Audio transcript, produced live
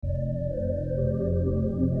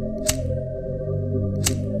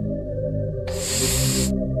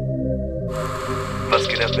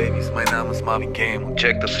der Babys, mein Name ist Marvin Game. Und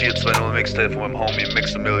check das 420 Mixtape von meinem Homie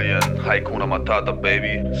Mixamillion. Hakuna Matata,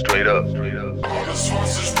 Baby, straight up. Alles,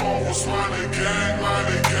 was ich brauch, ist meine Gang,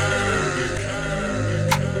 meine Gang.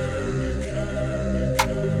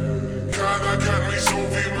 Keiner kennt mich so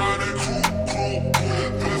wie meine Crew.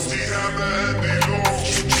 Wirf die Hände in die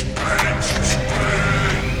Luft.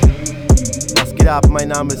 Was geht ab? Mein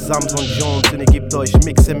Name ist Samson Jones und ihr gebt euch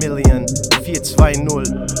Mixamillion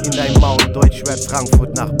 420 in dein Maul. Deutschrap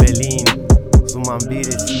Frankfurt nach Berlin. So man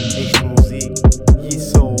betet, echte Musik.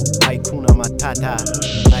 Yiso, Hakuna Matata,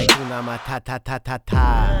 Hakuna Matata, ta ta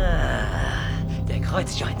ta. Der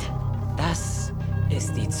Kreuzjoint, das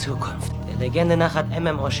ist die Zukunft. Der Legende nach hat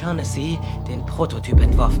O'Shaughnessy den Prototyp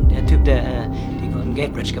entworfen. Der Typ, der die Golden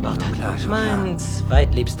Gate Bridge gebaut hat. Mein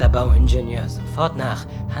zweitliebster Bauingenieur, sofort nach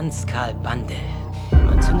Hans-Karl Bande.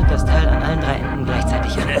 Man zündet das Teil an allen drei Enden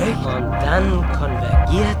gleichzeitig an. Und dann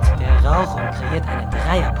konvergiert der Rauch und kreiert eine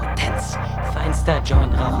Dreierpotenz. Feinster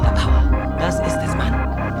Joint rauchender Power. Das ist es,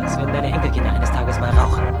 Mann. Das werden deine Enkelkinder eines Tages mal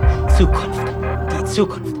rauchen. Zukunft. Die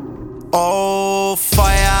Zukunft. Oh,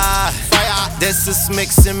 Feuer, das ist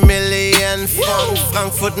Mixamillion. Von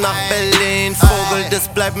Frankfurt nach Berlin. Vogel, das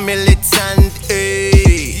bleibt militant, ey.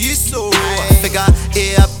 Digga,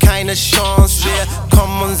 ihr habt keine Chance. Wir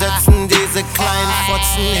kommen und setzen diese kleinen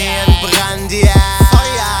Fotzen hier in Brand, yeah.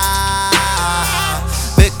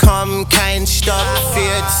 Feuer, bekommen keinen Stopp.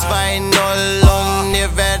 420 und ihr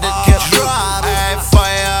werdet gedroppt. Ey,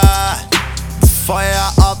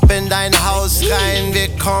 Feuer ab in dein Haus rein, wir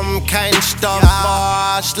kommen kein Stopp,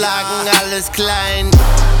 boah, schlagen alles klein.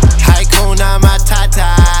 Hakuna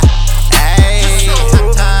Matata, ey,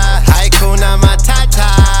 Hakuna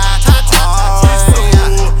Matata, oh,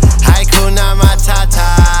 Hakuna Matata,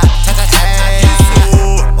 hey,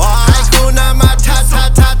 oh, Hakuna Matata,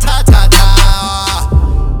 ta ta ta ta.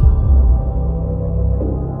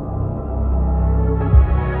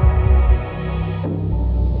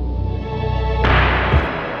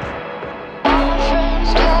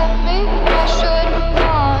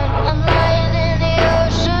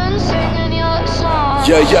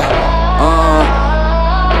 Ja, ja,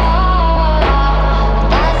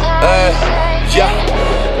 ja.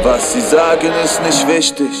 Was sie sagen ist nicht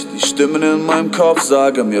wichtig. Die Stimmen in meinem Kopf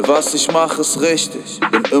sagen mir, was ich mache ist richtig.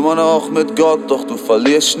 Bin immer noch mit Gott, doch du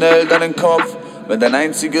verlierst schnell deinen Kopf, wenn dein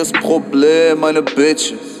einziges Problem meine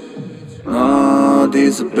Bitches.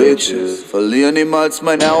 Diese Bitches verlieren niemals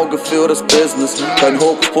mein Auge für das Business. Kein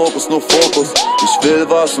Hokuspokus, nur Fokus. Ich will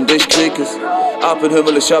was und ich krieg es. Ab in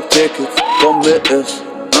Himmel, ich hab Tickets, komm mit es.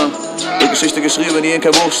 Die Geschichte geschrieben, die in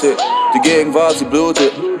kein Buch steht. Die Gegenwart, sie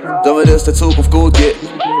blutet, damit es der Zukunft gut geht.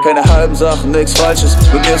 Keine halben Sachen, nix Falsches.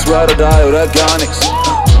 Mit mir ist ride or die oder gar nix.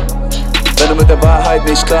 Wenn du mit der Wahrheit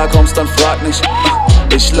nicht klarkommst, dann frag nicht.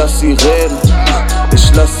 Ich lass sie reden,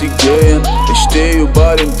 ich lass sie gehen. Ich steh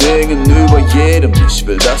über den Dingen, über jedem. Ich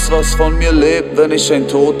will das, was von mir lebt, wenn ich ein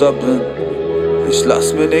Toter bin. Ich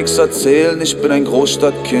lass mir nix erzählen, ich bin ein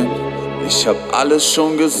Großstadtkind. Ich hab alles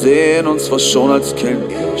schon gesehen und zwar schon als Kind.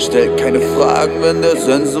 Stell keine Fragen, wenn der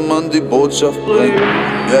Sensenmann die Botschaft bringt.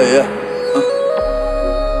 Ja, ja.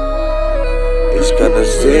 Ich kann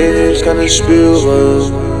es sehen, ich kann es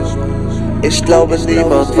spüren. Ich glaube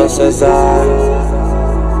niemand, was er sagt.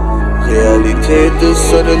 Realität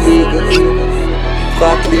ist eine Lüge.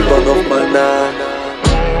 Frag lieber nochmal nach.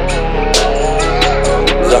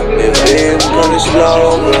 Sag mir, wem kann ich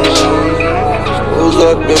glauben?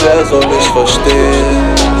 Sag mir, wer soll mich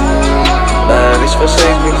verstehen? Nein, ich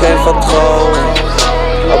verschenk mir kein Vertrauen.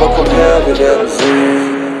 Aber komm her, wir werden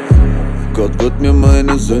sehen. Gott wird mir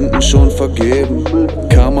meine Sünden schon vergeben.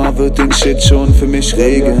 Karma wird den Shit schon für mich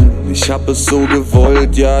regeln. Ich hab es so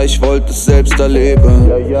gewollt, ja, ich wollte es selbst erleben.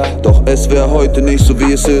 Doch es wäre heute nicht so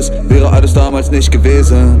wie es ist, wäre alles damals nicht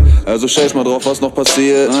gewesen. Also scheiß mal drauf, was noch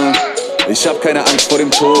passiert. Ich hab keine Angst vor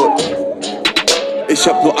dem Tod. Ich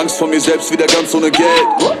hab nur Angst vor mir selbst, wieder ganz ohne Geld.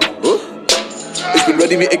 Ich bin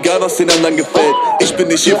ready, mir egal was den anderen gefällt. Ich bin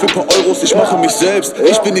nicht hier für paar Euros, ich mache mich selbst.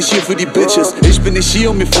 Ich bin nicht hier für die Bitches, ich bin nicht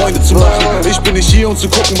hier, um mir Freunde zu machen. Ich bin nicht hier, um zu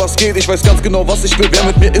gucken, was geht. Ich weiß ganz genau, was ich will, wer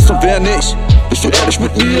mit mir ist und wer nicht. Bist du ehrlich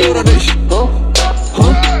mit mir oder nicht?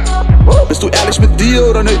 Bist du ehrlich mit dir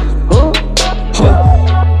oder nicht?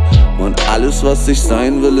 Und alles, was ich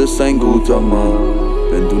sein will, ist ein guter Mann.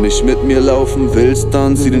 Wenn du nicht mit mir laufen willst,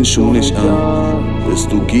 dann zieh den Schuh nicht an.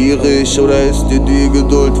 Bist du gierig oder ist dir die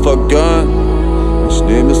Geduld vergangen? Ich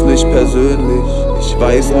nehme es nicht persönlich, ich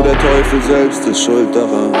weiß nur, der Teufel selbst ist schuld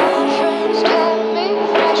daran. Ich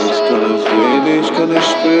kann es sehen, ich kann es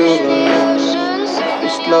spüren.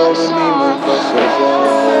 Ich glaube niemand, was er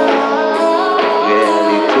sagt.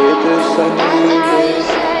 Realität ist eine Lüge.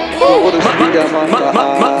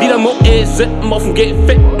 Wieder Moe sippen auf dem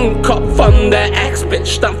gefickten Kopf von der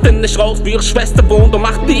Ex-Bitch. Dann find ich raus, wie ihre Schwester wohnt und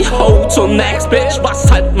macht die Ho zur Next-Bitch.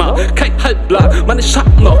 Was halt mal, kein Halbblatt, Mann, ich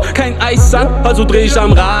hab noch kein Eis an. Also dreh ich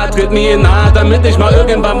am Rad, tritt mir nah, damit ich mal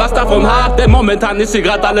irgendwann was davon hab. Denn momentan ist hier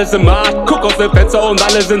grad alles im Markt. Guck aus dem Fenster und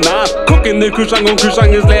alles sind nah. Guck in den Kühlschrank und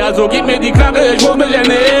Kühlschrank ist leer. Also gib mir die Knarre, ich muss mich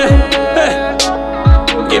ernähren.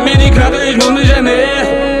 Gib mir die Knarre, ich muss mich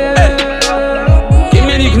ernähren.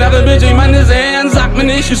 Die Knarre, Bitch, ich meine es ernst. Sag mir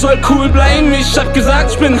nicht, ich soll cool bleiben. Ich hab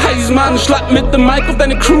gesagt, ich bin heiß, Mann. Schlag mit dem Mic auf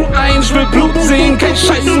deine Crew ein. Ich will Blut sehen, kein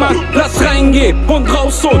Scheiß, Mann. Lass reingehen und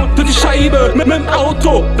rausholen durch die Scheibe mit dem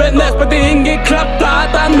Auto. Wenn es bei denen geklappt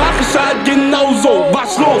hat, dann mach ich halt genauso.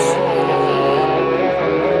 Was los?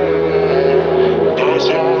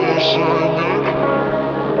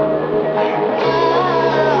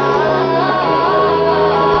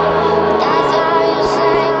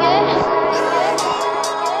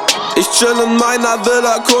 Ich chill in meiner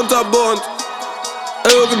Villa Kunterbunt,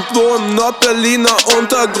 irgendwo im Nordberliner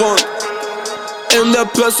Untergrund. In der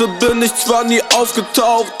Presse bin ich zwar nie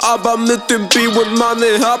aufgetaucht, aber mit dem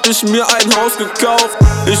B-Win-Money hab ich mir ein Haus gekauft.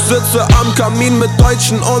 Ich sitze am Kamin mit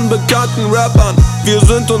deutschen unbekannten Rappern. Wir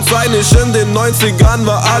sind uns einig, in den 90ern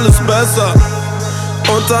war alles besser.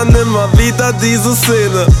 Und dann immer wieder diese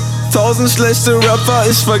Szene. 1000 schlechte Rapper,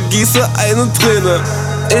 ich vergieße eine Träne.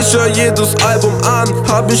 Ich hör jedes Album an,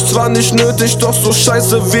 hab ich zwar nicht nötig, doch so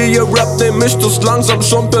scheiße wie ihr Rap nehm ich das langsam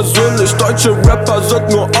schon persönlich. Deutsche Rapper sind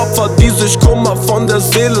nur Opfer, die sich Kummer von der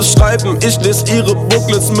Seele schreiben. Ich lese ihre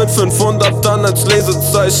Booklets mit 500 dann als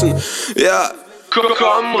Lesezeichen, ja.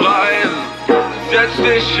 Komm rein, setz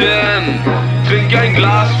dich hin, trink ein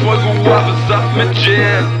Glas voll Guave-Saft mit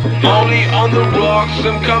Gin. Molly on the rocks,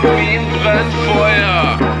 im Kamin brennt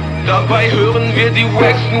Feuer. Dabei hören wir die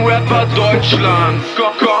wacksten Rapper Deutschlands.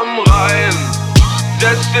 Komm rein,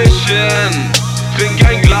 setz dich hin, trink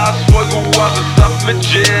ein Glas voll Guave-Saft mit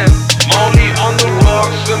Gin. Molly on the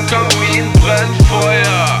rocks, im Kamin brennt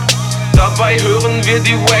Feuer. Dabei hören wir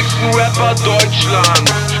die wacksten Rapper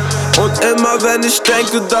Deutschlands. Und immer wenn ich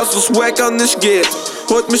denke, dass es wacker nicht geht,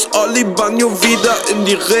 holt mich Olli Banjo wieder in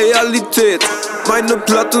die Realität. Meine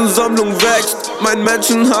Plattensammlung wächst, mein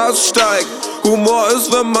Menschenhass steigt. Humor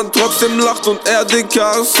ist, wenn man trotzdem lacht und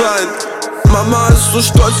RDK sein. Mama ist so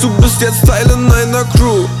stolz, du bist jetzt Teil in einer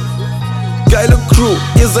Crew. Geile Crew,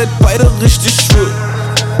 ihr seid beide richtig schwul.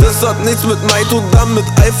 Das hat nichts mit Neid oder mit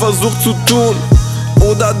Eifersucht zu tun.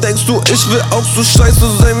 Oder denkst du, ich will auch so scheiße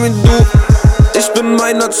sein wie du? Ich bin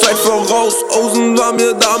meiner Zeit voraus, Ozen war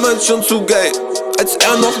mir damals schon zu gay. Als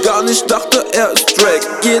er noch gar nicht dachte, er ist Drake.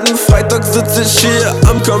 Jeden Freitag sitze ich hier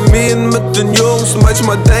am Kamin mit den Jungs.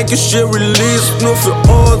 Manchmal denk ich, ihr Release nur für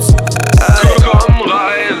uns. Komm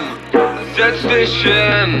rein, setz dich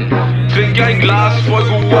hin, trink ein Glas voll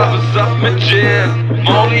Guave-Saft mit Gin.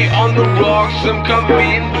 Molly on the rocks, im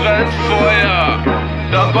Kamin brennt Feuer.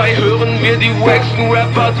 Dabei hören wir die wacksten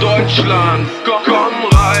Rapper Deutschlands. Komm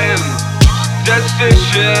rein, setz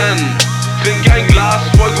dich hin, trink ein Glas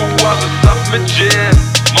voll Guave-Saft mit Gin.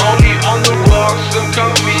 Molly on the rocks, im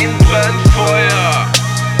Kamin brennt Feuer.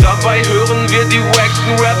 Dabei hören wir die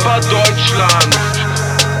wacksten Rapper Deutschlands.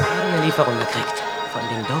 Eine Lieferung gekriegt. Von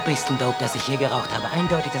dem dopigsten Dope, das ich je geraucht habe.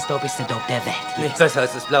 Eindeutig das dopigste Dope der Welt. Nichts besser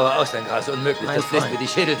als das blaue Austerngras, unmöglich. Mein Das frisst Freund, mir die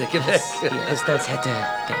Schädeldecke weg. Das hier ist, als hätte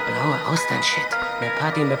der blaue Austern-Shit eine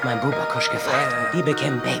Party mit meinem Bubakusch gefeiert. Und die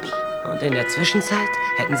bekämen Baby. Und in der Zwischenzeit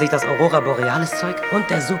hätten sich das Aurora Borealis Zeug und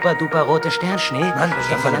der super-duper rote Sternschnee Mann, das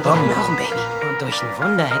ist doch voll eine Bombe. auch ein Baby. Und durch ein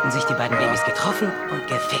Wunder hätten sich die beiden Babys getroffen und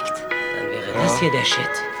gefickt. Dann wäre das hier der Shit,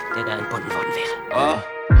 der da entbunden worden wäre.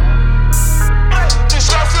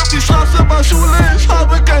 Die Straße war Schule, ich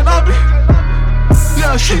habe kein Abi.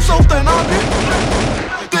 Ja, schieß auf dein Abi.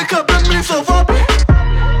 Dicker, bin mies auf Abi.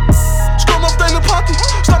 Ich komm auf deine Party,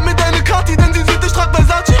 schnapp mir deine Kati, denn sie sieht, ich trag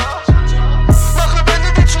Versace.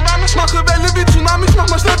 Mache Welle wie Tsunamis, mach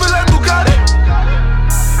mal schnell will ein Bugatti.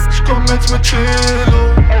 Ich komm jetzt mit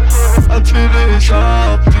Chelo, erzähle ich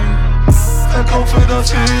ab die. Verkaufe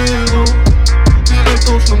das Hero, direkt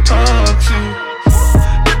aus nem Taxi.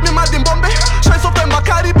 Gib mir mal den Bombay, scheiß auf dein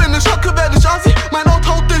Bacardi, bin ich Hacke, werd ich Asi. Mein Haut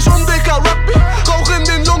haut dich um, Dicker, Rugby. Rauch in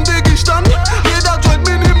den Jungen, Diggi, Stani. Jeder Joint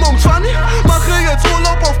Minimum 20. Mache jetzt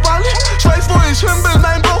Urlaub auf Bali. Ich weiß, wo ich hin will,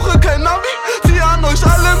 nein, brauche kein Navi. Zieh an euch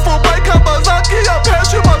allen vorbei, Kawasaki. Hab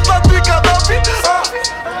Herrsch übers Blatt wie Gaddafi.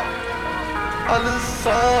 Alles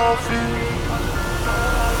Safi.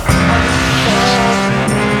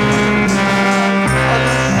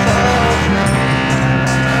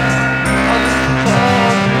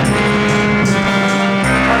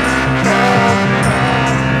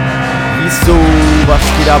 So, was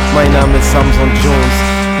geht ab? Mein Name ist Samson Jones.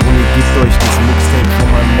 Und ihr gebt euch das Mixtape von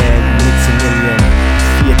meinem Man Mixamillion,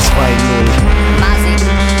 VierZweiNull. Masi,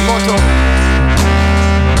 Moto.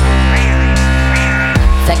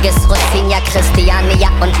 Vergiss Rosinha, Christiania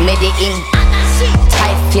und Medellin.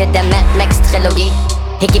 Teil 4 der Mad Max Trilogie.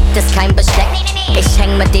 Hier gibt es kein Besteck. Ich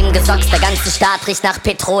häng mit dem Gesocks, der ganze Staat riecht nach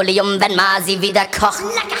Petroleum, wenn Masi wieder kocht.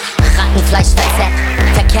 Rattenfleisch verzerrt,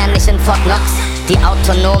 Verkehr nicht in Fort Knox. Die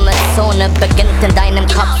autonome Zone beginnt in deinem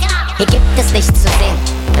Kopf. Hier gibt es nichts zu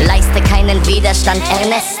sehen, leiste keinen Widerstand.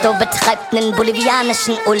 Ernesto betreibt nen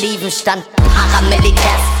bolivianischen Olivenstand.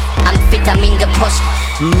 Paramilitärs, Amphetamin gepusht,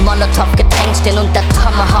 Molotow getränkt, stehen unter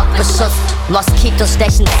Tomahawk-Beschuss. Moskitos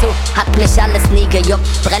stechen zu, hat mich alles nie gejuckt.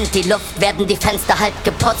 Brennt die Luft, werden die Fenster halt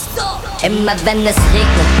geputzt. Immer wenn es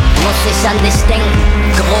regnet, muss ich an dich denken.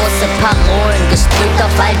 Große Parolen, gesprüht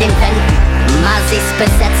auf all den Wänden. Masis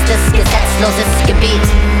besetztes, gesetzloses Gebiet.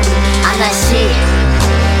 Anarchie.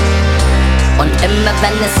 Und immer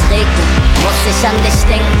wenn es regnet, muss ich an dich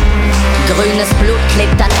denken. Grünes Blut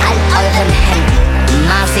klebt an all euren Händen.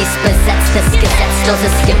 Masis besetztes,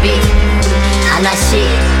 gesetzloses Gebiet.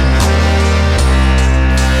 Anarchie.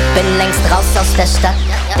 Bin längst raus aus der Stadt,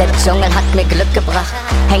 der Dschungel hat mir Glück gebracht.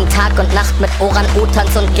 Häng Tag und Nacht mit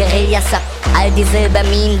Orang-Utans und Guerillas ab. All die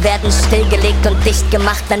Silberminen werden stillgelegt und dicht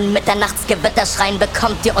gemacht. Wenn Mitternachtsgewitter schreien,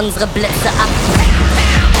 bekommt ihr unsere Blitze ab.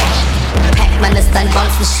 Pac-Man ist ein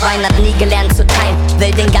Bonzenschwein, hat nie gelernt zu teilen.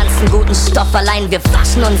 Will den ganzen guten Stoff allein, wir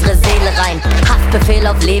waschen unsere Seele rein. Haftbefehl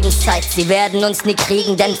auf Lebenszeit, sie werden uns nie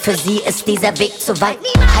kriegen, denn für sie ist dieser Weg zu weit.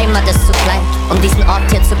 Heimat ist zu klein, um diesen Ort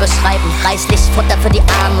hier zu beschreiben. Reichlich Futter für die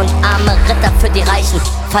Armen und arme Ritter für die Reichen.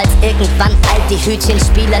 Falls irgendwann all die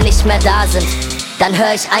Hütchenspieler nicht mehr da sind, dann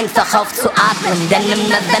hör ich einfach auf zu atmen. Denn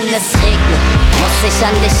immer wenn es regnet, muss ich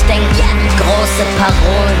an dich denken. Große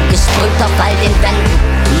Parolen, gesprüht auf all den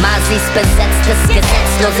Wänden. Masis besetztes,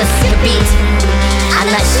 gesetzloses Gebiet.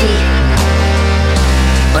 Anarchie.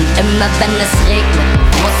 Und immer wenn es regnet,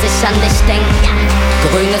 muss ich an dich denken.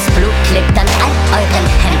 Grünes Blut klebt an all euren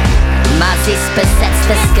Händen. Masis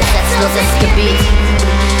besetztes, gesetzloses Gebiet.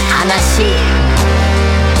 Anarchie.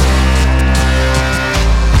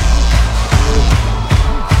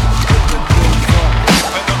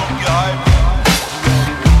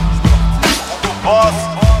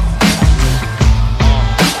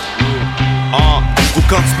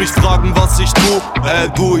 Du kannst mich fragen, was ich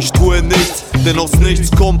tu, ich tue nichts, denn aus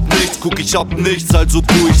nichts kommt nichts, guck ich hab nichts, also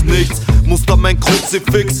tu ich nichts. Muster mein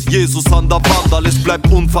Kruzifix, Jesus an der Wand, alles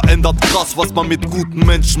bleibt unverändert, krass, was man mit guten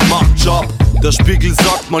Menschen macht, Job. Der Spiegel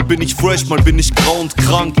sagt, mal bin ich fresh, mal bin ich grau und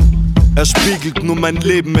krank. Er spiegelt nur mein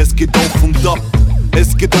Leben, es geht auf und ab,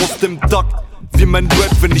 es geht aus dem Takt. Wie mein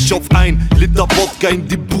Rap, wenn ich auf 1 Liter Wodka in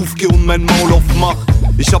die Booth geh und mein Maul aufmach.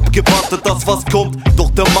 Ich hab gewartet, dass was kommt, doch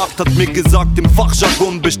der Markt hat mir gesagt, im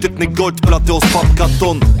Fachjargon besteht ne Goldplatte aus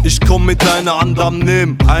Pappkarton. Ich komm mit einer anderem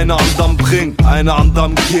nehmen, einer anderem bringen, einer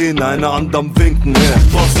anderem gehen, einer anderem winken.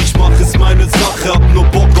 Was ich mach ist meine Sache, hab nur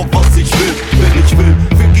Bock auf was ich will. Wenn ich will,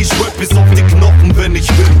 fick ich Rap bis auf die Knochen, wenn ich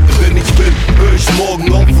will. Wenn ich will, hör ich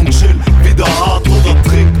morgen auf und chill. Wieder hart oder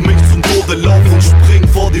trink mich zum Tode, lauf und spring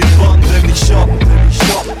vor die Bahn. Denn ich hab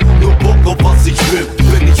nur Bock auf was ich will.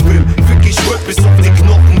 Wenn ich will, fick ich Rap bis auf die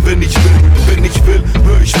Knochen, wenn ich will,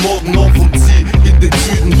 hör ich morgen auf und zieh in den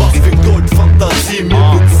Süden, was für Goldfantasie,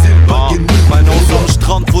 mir wird Silber genug. Mein Haus am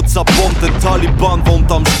Strand wurde zerbombt, der Taliban war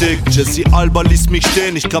unterm Steg. Jesse Alba ließ mich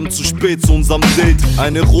stehen, ich kam zu spät zu unserem Date.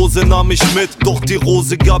 Eine Rose nahm ich mit, doch die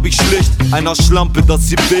Rose gab ich schlicht einer Schlampe, dass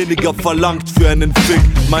sie weniger verlangt für einen Fick.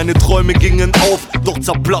 Meine Träume gingen auf, doch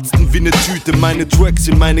zerplatzten wie ne Tüte. Meine Tracks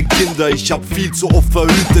sind meine Kinder, ich hab viel zu oft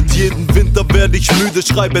verhütet. Jeden Winter werde ich müde,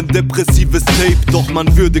 schreibe ein depressives Tape. Doch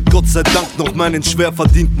man würde Gott sei Dank noch meinen schwer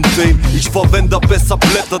verdienten Fame. Ich verwende besser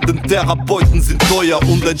Blätter, denn Therapeuten sind teuer.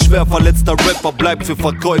 Und ein schwer verletzter Rapper bleibt für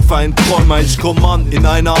Verkäufer ein Träumer. Ich komm an, in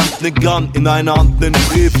einer Hand ne Gun, in einer Hand nen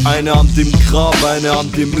Brief. Eine Hand im Grab, eine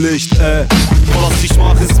Hand im Licht, Was ich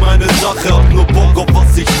mach ist meine Sache, hab nur Bock auf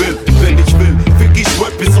was ich will. Wenn ich will, fick ich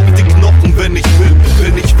Rap bis auf die Knochen, wenn ich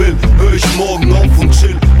will, hör ich morgen auf und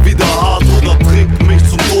chill. Wieder hart oder trink mich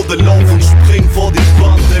zum Tode, lauf und spring vor die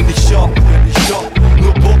Bahn. Denn ich hab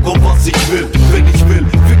nur Bock auf was ich will. Wenn ich will,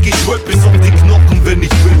 fick ich Rap bis auf die Knochen, wenn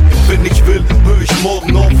ich will, hör ich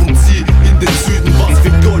morgen auf und zieh in den Süden, was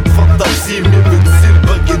für Goldfantasie, mir wird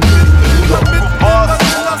Silber genug.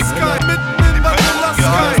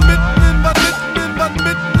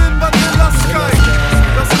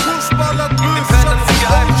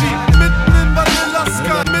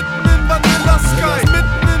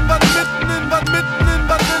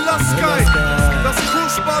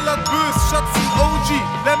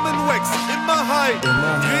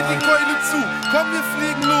 Dreh die Keule zu, komm wir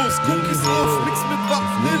fliegen los, Cookies auf, nix mit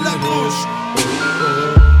Waffen, Kusch.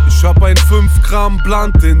 Ich hab ein 5 Gramm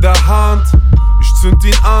Blunt in der Hand. Ich zünd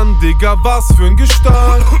ihn an, Digga, was für ein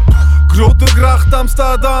Gestank. Grote Gracht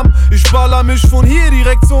Amsterdam. Ich baller mich von hier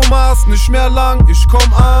direkt zum Mars. Nicht mehr lang, ich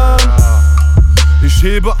komm an. Ich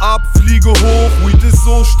hebe ab, fliege hoch, Weed ist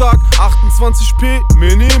so stark, 28p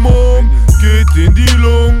Minimum, geht in die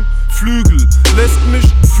Lungen, Flügel, lässt mich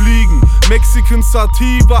fliegen, Mexican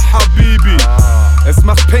Sativa Habibi. Es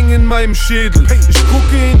macht Peng in meinem Schädel, ich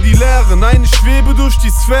gucke in die Leere, nein, ich schwebe durch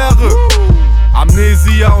die Sphäre.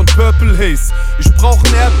 Amnesia und Purple Haze, ich brauch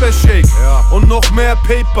einen Erdbeershake und noch mehr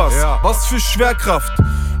Papers, was für Schwerkraft.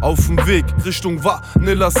 Auf dem Weg Richtung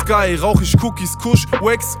Vanilla Sky rauch ich Cookies, Kusch,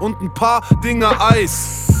 Wax und ein paar Dinger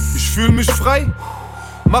Eis. Ich fühl mich frei,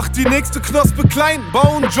 mach die nächste Knospe klein,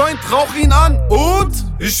 bau einen Joint, rauch ihn an und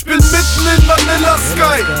ich bin mitten in Vanilla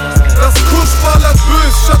Sky. Das Kusch ballert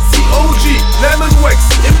bös, Schatzi OG, Lemon Wax,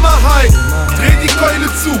 immer high. Dreh die Keule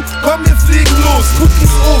zu, komm wir fliegen los,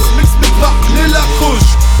 Cookies auf, mix mit Vanilla Kusch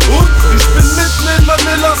und ich bin mitten in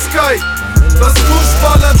Vanilla Sky. Das Kusch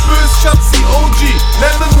ballert bös, Schatzi OG,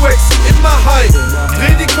 Lemon Wax, immer high.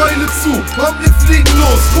 Dreh die Keule zu, komm wir fliegen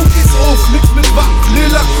los, Cookies auf, mix mit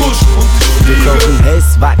Vanilla Kusch und ich fliege. Wir kaufen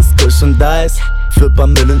Haze, Wachs, Kusch und Eis für paar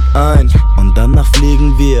Millen ein. Und danach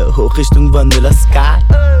fliegen wir hoch Richtung Vanilla Sky.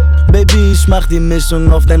 Baby, ich mach die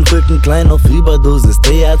Mischung auf deinen Rücken klein, auf Überdosis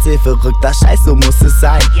THC, verrückter Scheiß, so muss es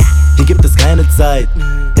sein. Hier gibt es keine Zeit,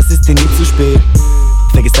 es ist dir nie zu spät.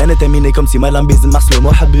 Vergiss deine Termine, komm, zieh mal am Besen, mach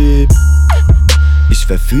Slow-Mo, Habib. Ich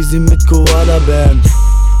verfüge sie mit Koala Band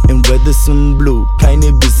im Radisson Blue, kein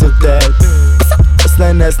Ibis-Hotel. Aus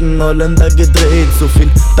dein Essen Holländer gedreht, so viel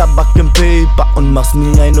Tabak im Paper und mach's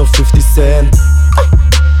mir ein auf 50 Cent.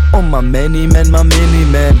 Oh my many man,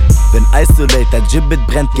 wenn Isolator Gibbet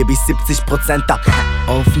brennt, geb ich 70% ab.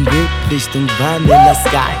 Auf dem Weg Richtung Vanilla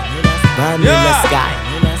Sky, Vanilla Sky,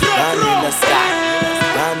 Vanilla Sky,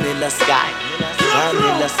 Vanilla Sky,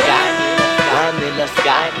 Vanilla Sky, Vanilla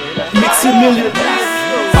Sky. Mixamillion.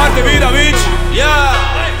 Parte wieder, Bitch. Ja,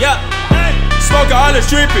 ja. Smoke alles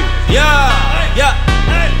trippy. Ja, ja.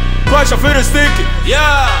 Quatscher für das Sticky.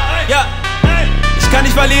 Ja, ja. Ich kann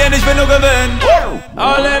nicht verlieren, ich will nur gewinnen.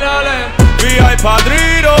 Allen, wie ein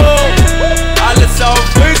Padrino. Alles auf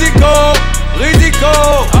Risiko,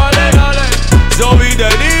 Risiko. Allen, so wie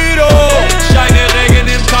der Nido. Scheine Regen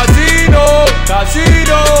im Casino,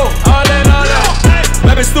 Casino. Allen.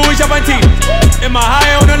 Wer bist du? Ich hab ein Team. Immer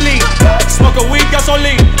high und lean. Smoke weed,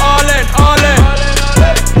 Gasolin. Allen.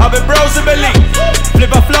 Habe Bros in Berlin.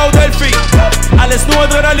 Flipper Flow, Delphi. Alles nur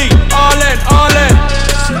Adrenalin. Allen.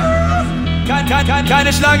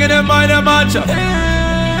 Keine Schlangen in meiner Mannschaft.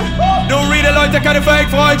 Nur reale Leute, keine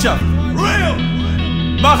Fake-Freundschaft.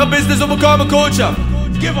 Mache Business und bekomme Kundschaft.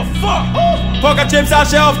 Give a fuck. Pokerchips,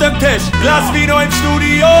 Asche auf dem Tisch. Glas Vino im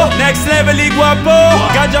Studio. Next Level, Iguapo.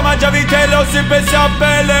 Ganja mangia Vitello, sippe San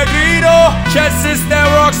Pellegrino. Chess ist der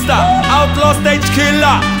Rockstar. Outlaw Stage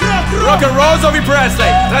Killer. Rock'n'Roll so wie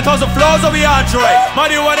Presley. 3000 Flows so wie Andre.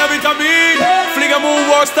 Marihuana Vitamin. Flieger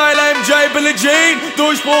Moonwalk Style MJ Billie Jean.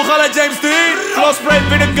 Durchbruch aller James Dean. Flow Spread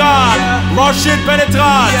wie den God. Raw Shit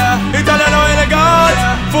penetrant. Italiano elegant.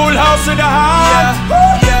 Full House in der Hand.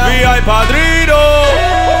 Wie ein Padrino.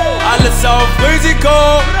 Alles auf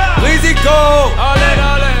Risiko, Risiko. Allen.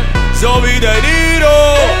 So wie der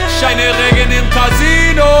Nido. Scheine Regen im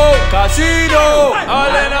Casino, Casino.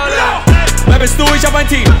 Allen. Wer bist du? Ich hab ein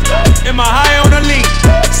Team. Immer high und lean.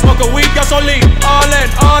 Smoke weed, Gasolin. Allen.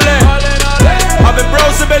 Habe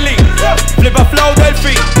Bros in Berlin. Flipper Flow,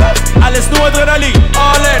 Delphi. Alles nur Adrenalin.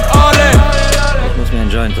 Allen. Ich muss mir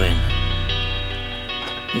einen Joint drehen.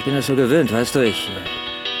 Ich bin das so gewöhnt, weißt du,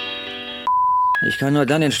 ich kann nur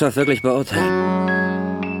dann den Stoff wirklich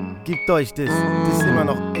beurteilen. Gebt euch das ist immer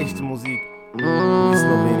noch echte Musik. Ist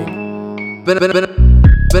noch wenig.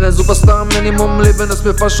 Bin ein Superstar, Minimum. Leben ist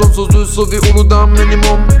mir fast schon so süß, so wie Uludam,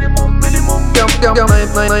 Minimum. Ja,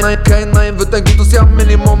 nein, kein Nein wird ein gutes Jahr,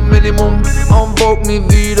 Minimum. On Vogue nie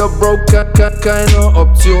wieder, broke, keine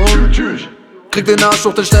Option. Krieg den Arsch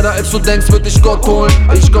hoch, denn schneller als du denkst, wird dich Gott holen.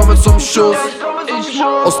 Ich komme zum Schuss.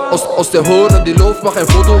 Aus der Hood in die Luft, mach ein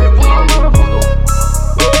Foto.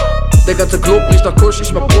 Der ganze Club riecht nach Kusch,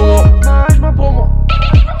 ich mach Promo.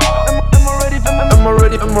 Immer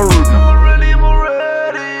ready.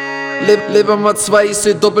 Lebe mal 2, ich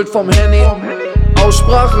seh doppelt vom Handy.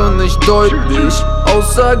 Aussprache nicht deutlich,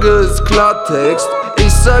 Aussage ist Klartext.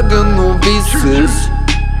 Ich sage nur wie's ist.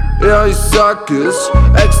 Ja, ich sag es.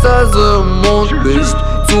 Ekstase im Mondlicht,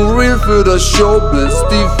 zu real für das Showbiz.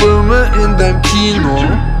 Die Filme in deinem Kino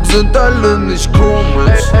sind alle nicht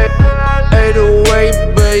komisch.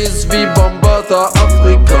 808 Bass wie Bambata,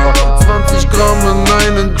 Afrika. 20 Gramm in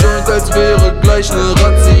einen Joint,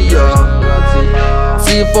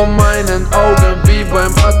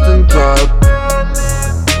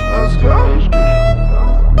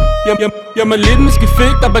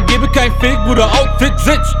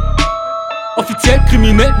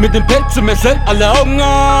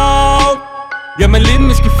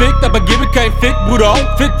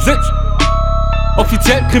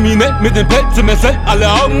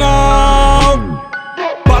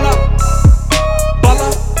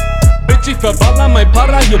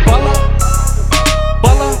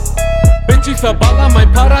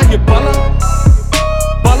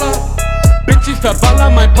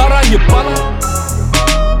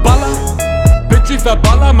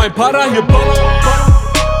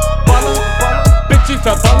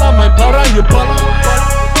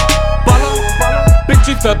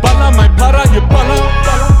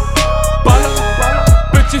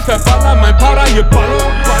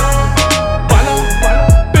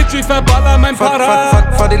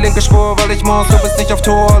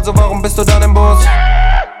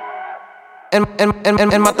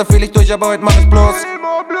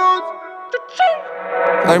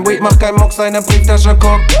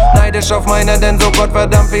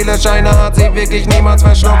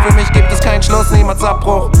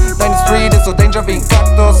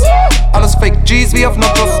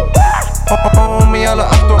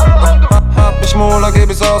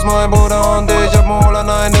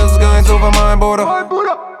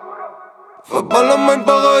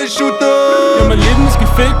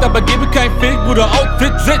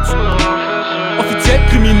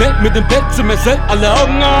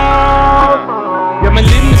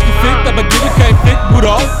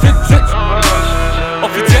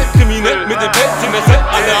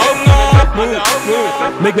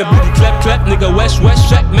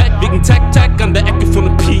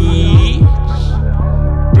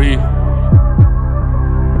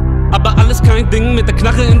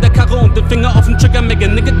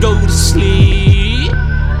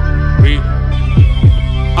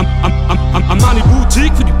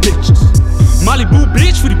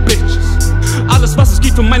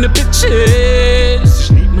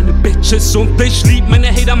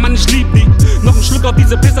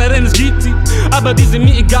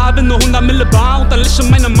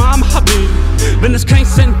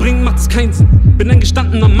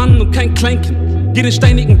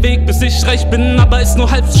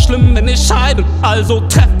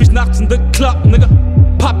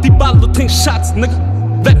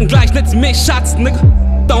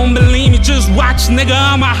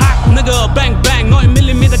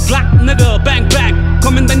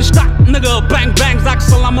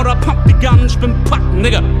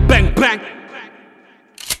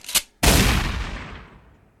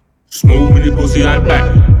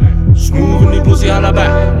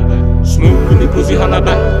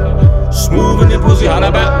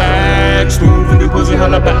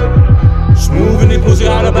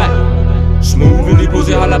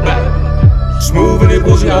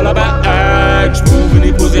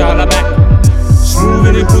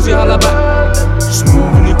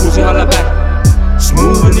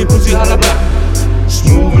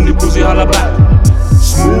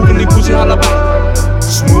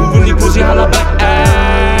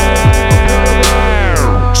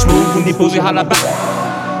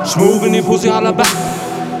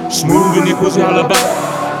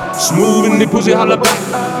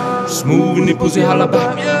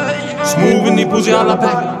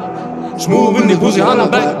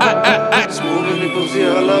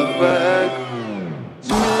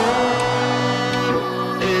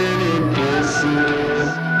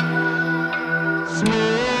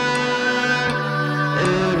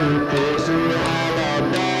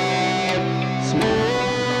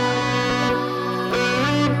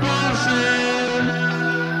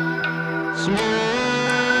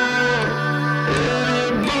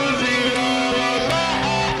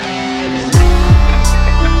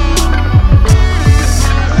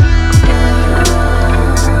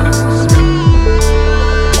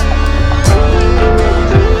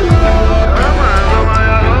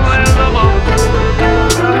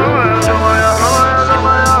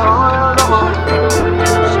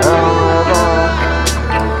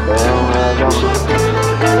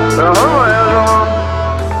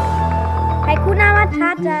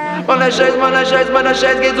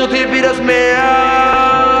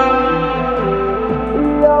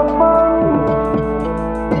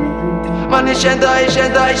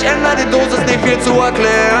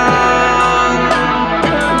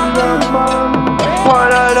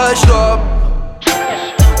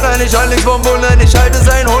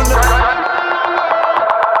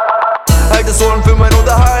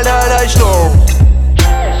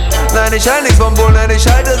 ich halte nichts vom Bullen, ich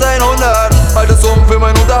halte sein 100. Halte es um für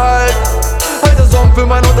meinen Unterhalt, halte es um für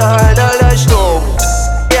meinen Unterhalt, Alter, stumm.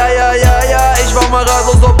 Ja, ich war mal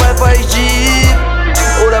ratlos, doch bald fahr ich Jeep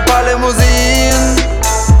oder paar Limousinen.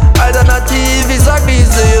 Alternativ, ich sag wie ich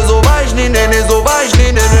sehe, so war ich nie, nee, so war ich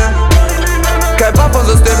nie, nee. Kein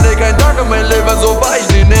Waffensystem, nee, kein Tag in mein Leben, so war ich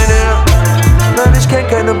nie, nee. Nein, ich kenn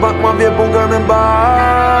keine Bank, Mann, wir bunkern im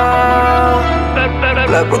Bar.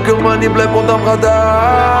 Bleib Rücke, Money, bleib unterm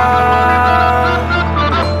Radar.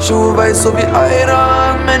 Schuhe weiß so wie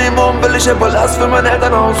einer, Minimum will ich ein Palast für mein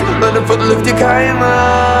Elternhaus. Denn im Viertel hilft dir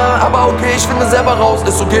keiner, aber okay, ich finde selber raus,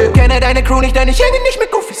 ist okay. Kenne deine Crew nicht, denn ich hänge nicht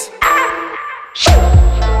mit Goofies.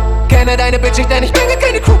 Kenne deine Bitch nicht, denn ich bringe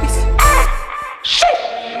keine Groupies.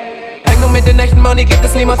 Häng nur mit den echten Money, gibt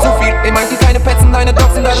es niemals zu viel. Ich meint die keine Petzen, deine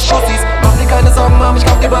Dogs sind alles Pussys. Mach dir keine Sorgen, Mom, ich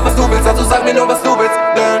kauf dir mal was du willst. Also sag mir nur, was du willst,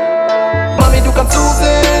 denn Mami, du kannst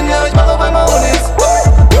zusehen, ja, ich mach auf einmal Unis.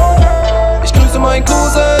 Ich grüße meinen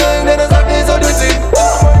Cousin, denn er sagt, ich soll durchziehen.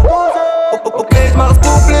 Okay, ich mach es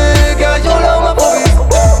publik, ja, ich hole auch mal Profis.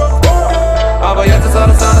 Aber jetzt ist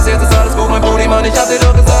alles anders, jetzt ist alles gut, mein Brudi, Mann. Ich hab dir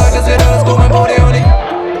doch gesagt, es wird alles gut, mein Brudi, und ich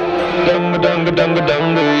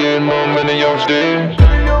danke, jeden Morgen, wenn ich aufsteh.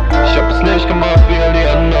 Ich hab es nicht gemacht wie all die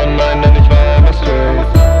anderen, nein, denn ich war immer straight.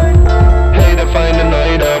 Hey, der Feinde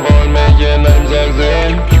Neider wollen mich in einem Sarg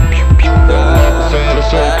sehen. Doch ist alles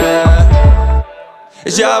okay.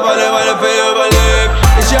 Ich hab alle meine Fälle überlebt.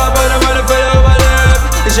 Ich hab alle meine Fälle überlebt.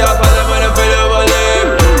 Ich hab alle meine Fälle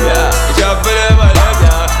überlebt. Ja, ich hab Fälle überlebt,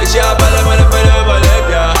 ja. Ich hab alle meine Fälle überlebt,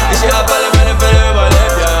 ja. Ich hab alle meine Fälle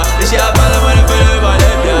überlebt, ja. Ich hab alle meine Fälle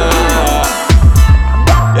überlebt, ja.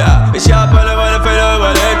 Ja, ich hab alle meine Fälle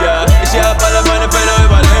überlebt, ja. Ich hab alle meine Fälle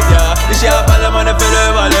überlebt, ja. Ich hab alle meine Fälle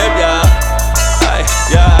überlebt, ja. Ay,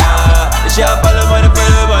 ja. Ich hab alle meine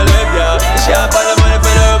Fälle überlebt, ja. Ich hab alle meine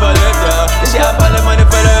Fälle überlebt, ja. Ich hab alle meine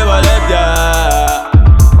Fälle überlebt, ja.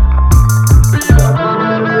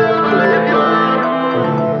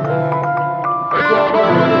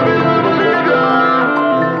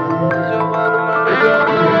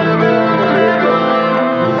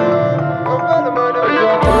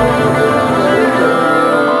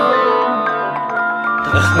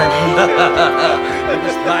 Du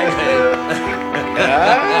bist mein Held.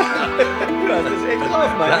 Ja? Das ist echt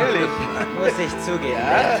drauf, Mann, ehrlich. Muss ich zugeben.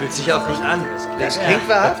 Ja? Fühlt sich auch nicht an. Das klingt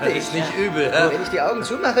wahrhaftig. Ist nicht übel. Wenn ich die Augen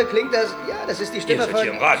zumache, klingt das... Ja, das ist die Stimme von...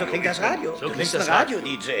 So klingt das Radio. So Du klingt bist das ein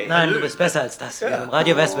Radio-DJ. Nein, du bist besser als das. Wenn du im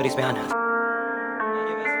Radio wärst, würde ich's mir anhören.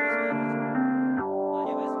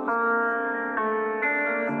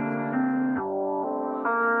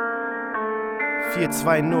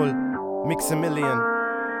 VierZweiNull, Mixamillion,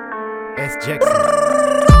 S. Jackson.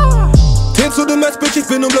 Kennst du den Mess, Bitch, ich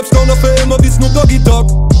bin und bleib Stoner für immer wie Snoop Doggy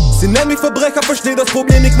Dogg. Sie nennen mich Verbrecher, versteh das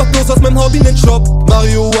Problem, ich mach bloß aus meinem Hobby nen Shop.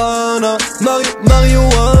 Marihuana,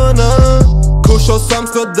 Marihuana, Kusch aus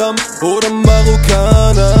Amsterdam oder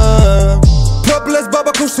Marokkaner. Purple as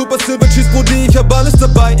Baba Kusch, Super Silver Cheese, Brody, ich hab alles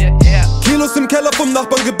dabei. Kilos im Keller vom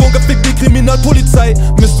Nachbarn gebunkert, fick die Kriminalpolizei.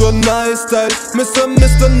 Mr. Nice Style, Mr.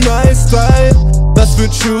 Nice Style. Was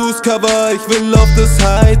für Shoes Cover, ich will auf das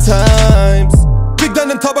High Times. Fick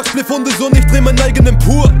deinen Tabakspliff und so, ich dreh meinen eigenen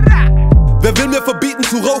pur. Wer will mir verbieten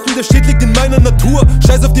zu rauchen, der Shit liegt in meiner Natur.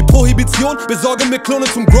 Scheiß auf die Prohibition, besorge mir Klone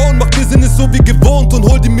zum Grown. Mach Business so wie gewohnt und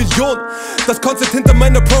hol die Million. Das Konzept hinter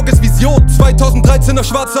meiner Progress-Vision. 2013er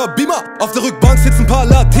schwarzer Beamer, auf der Rückbank sitzen paar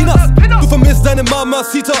Latinas. Du vermisst deine Mama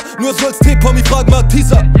Sita, nur so als T-Pommi, frag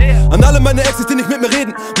Matisa. An alle meine Exes, die nicht mit mir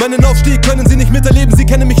reden, meinen Aufstieg können sie nicht miterleben. Sie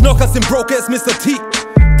kennen mich noch als den Broke-Ass Mr. T.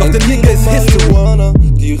 Doch der Nigga ist History.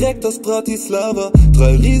 Direkt aus Bratislava,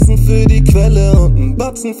 3 Riesen für die Quelle und ein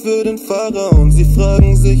Batzen für den Fahrer. Und sie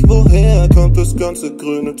fragen sich, woher kommt das ganze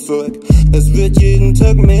grüne Zeug? Es wird jeden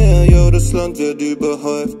Tag mehr, ja, das Land wird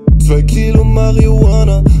überhäuft. 2 Kilo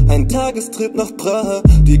Marihuana, ein Tagestrip nach Praha.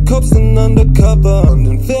 Die Cops sind undercover, an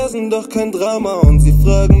den Fersen doch kein Drama. Und sie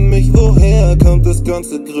fragen mich, woher kommt das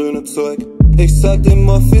ganze grüne Zeug? Ich sag dem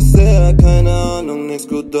Officer, keine Ahnung, nix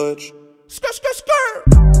gut Deutsch.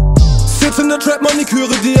 Sitz in der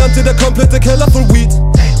Trap-Maniküre, die Ante, der komplette Keller von Weed.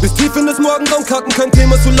 Bis tief in das Morgenraum kacken, kein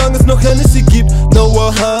Thema, solange es noch Hennessy gibt. No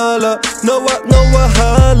Wahala, no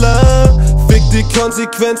Wahala. Fick die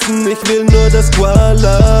Konsequenzen, ich will nur das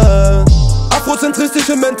Koala.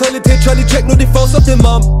 Afrozentristische Mentalität, Charlie check nur die Faust auf dem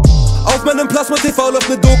Arm. Auf meinem Plasma-TV läuft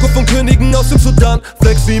ne Doku von Königen aus dem Sudan.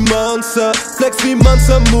 Flex wie Mansa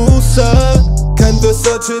Musa. Kein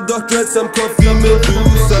Versace, doch Dreads am Kopf wie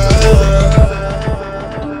Medusa.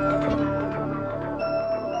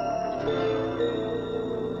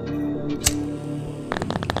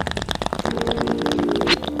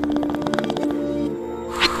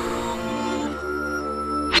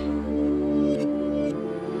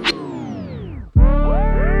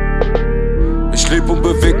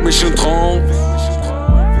 mich ein Traum,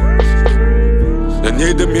 denn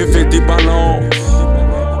jedem mir fehlt die Balance.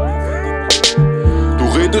 Du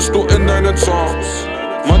redest nur in deinen Songs,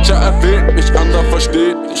 mancher erwähnt mich, anderer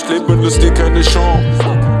versteht, ich lebe und lässt dir keine Chance.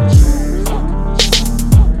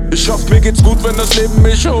 Ich hoffe, mir geht's gut, wenn das Leben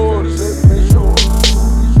mich holt.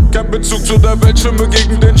 Kein Bezug zu der Welt, schwimme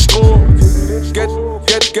gegen den Strom.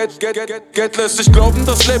 Geld lässt sich glauben,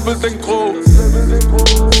 das Label denkt groß,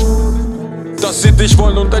 dass sie dich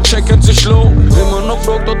wollen und dein Check kennt sich lohnt. Immer noch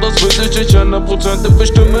broke, doch das will ich nicht 100%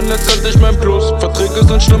 bestimmen letztendlich mein Plus. Verträge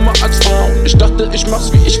sind schlimmer als Frauen. Ich dachte, ich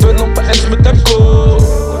mach's wie ich will und beend's mit dem Kurs.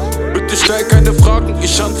 Bitte stell keine Fragen,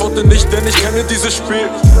 ich antworte nicht, denn ich kenne dieses Spiel.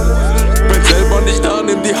 Bin selber nicht da,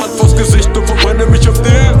 nimm die Hand vors Gesicht und verbrenne mich auf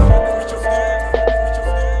dir.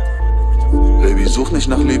 Baby, such nicht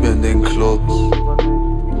nach Liebe in den Clubs,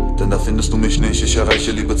 denn da findest du mich nicht. Ich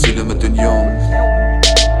erreiche lieber Ziele mit den Jungs.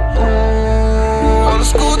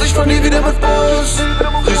 Alles gut, ich fahr nie wieder mit Bus.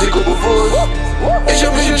 Risikobewusst, ich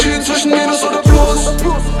hab mich entschieden zwischen Minus oder Plus.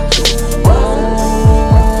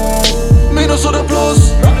 Minus oder Plus.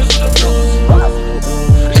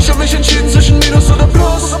 Ich hab mich entschieden zwischen Minus oder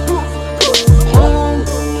Plus.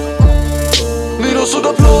 Minus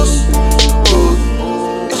oder Plus.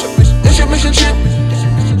 Ich hab mich entschieden.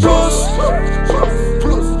 Plus.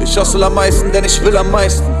 Ich hustle am meisten, denn ich will am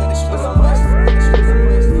meisten.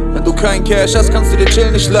 Wenn du kein Cash hast, kannst du dir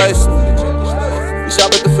Chill nicht leisten. Ich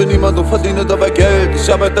arbeite für niemand und verdiene dabei Geld.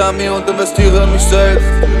 Ich arbeite an mir und investiere in mich selbst.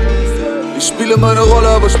 Ich spiele meine Rolle,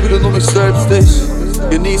 aber spiele nur mich selbst. Ich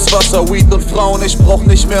genieß Wasser, Weed und Frauen. Ich brauch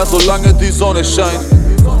nicht mehr, solange die Sonne scheint.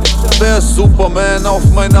 Wer ist Superman? Auf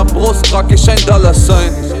meiner Brust trag ich ein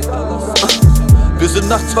 $-Sign. Wir sind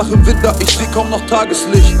nachts wach im Winter, ich seh kaum noch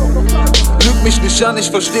Tageslicht. Lüg mich nicht an,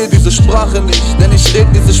 ich verstehe diese Sprache nicht, denn ich red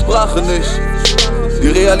diese Sprache nicht. Die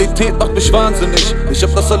Realität macht mich wahnsinnig. Ich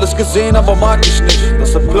hab das alles gesehen, aber mag ich nicht.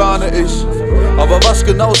 Deshalb plane ich, aber was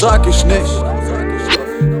genau sag ich nicht.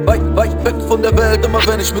 Weit weg von der Welt, immer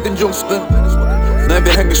wenn ich mit den Jungs bin. Nein,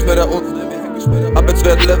 wir hängen nicht mehr da unten. Ab jetzt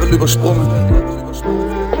werden Level übersprungen.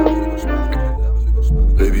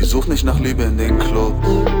 Baby, such nicht nach Liebe in den Clubs,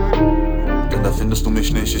 denn da findest du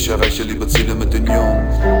mich nicht. Ich erreiche lieber Ziele mit den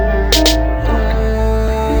Jungs.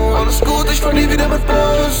 Alles gut, ich fahr nie wieder mit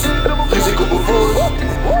Bus. Risikobewusst,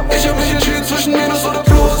 ich hab mich entschieden zwischen Minus oder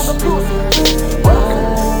Plus.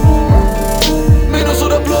 Minus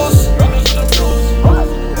oder Plus.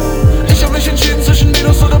 Ich hab mich entschieden zwischen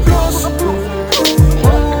Minus oder Plus.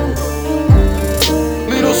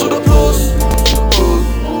 Minus oder Plus.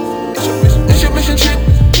 Ich hab mich entschieden.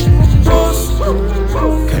 Plus.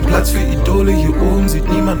 Kein Platz für Idole, hier oben sieht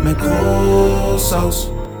niemand mehr groß aus.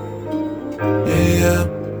 Yeah.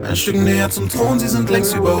 Ein Stück näher zum Thron, sie sind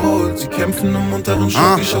längst überholt. Sie kämpfen im unteren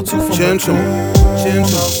Stock, ich schau zu vom Balkon.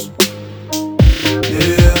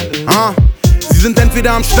 Yeah. Sie sind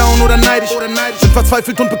entweder am Staunen oder neidisch, sind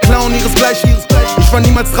verzweifelt und beklauen ihresgleichen. Ich war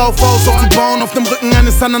niemals drauf aus, aufzubauen, auf dem Rücken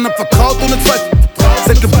eines anderen, hab vertraut ohne Zweifel.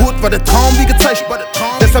 Seit Geburt war der Traum wie gezeichnet,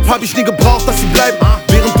 deshalb hab ich nie gebraucht, dass sie bleiben.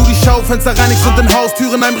 Während du die Schaufenster reinigst und in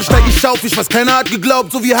Haustüren einbrichst, steig ich auf. Ich weiß, keiner hat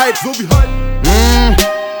geglaubt, so wie Hype.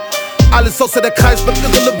 Alles außer der Kreis bleibt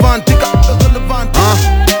irrelevant, Dicker.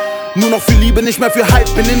 Nur noch für Liebe, nicht mehr für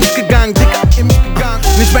Hype, bin in mich gegangen, Dicker.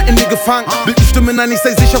 Nicht mehr in mir gefangen, bild die Stimme, nein, ich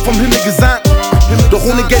sei sicher vom Himmel gesandt. Doch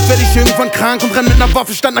ohne Geld werd ich irgendwann krank und renn mit ner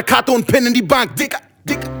Waffe, stand ner Karte und Pin in die Bank, Dicker.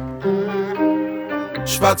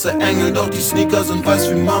 Schwarze Engel, doch die Sneaker sind weiß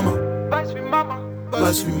wie Mama.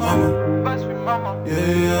 Weiß wie Mama.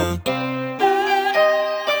 Yeah.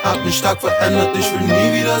 Hab mich stark verändert, ich will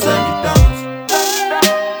nie wieder sein wie damals.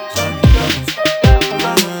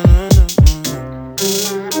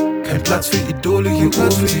 Kein Platz für Idole, hier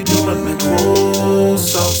oben sieht niemand mehr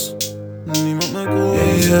groß aus.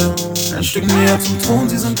 Yeah. Ein Stück näher zum Thron,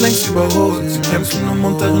 sie sind längst überholt. Sie kämpfen im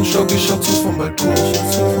unteren Stock, ich schau zu vom Balkon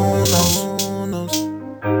aus.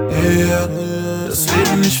 Yeah. Das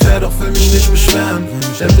Leben nicht fair, doch will mich nicht beschweren.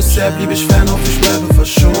 Denn bisher blieb ich fern, auf ich bleibe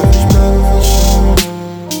verschont.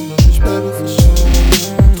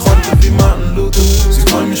 Träumte wie Martin Luther, sie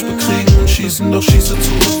wollen mich bekriegen und schießen, doch schieße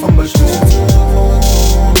zurück vom Balkon.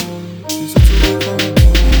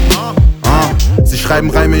 Sie schreiben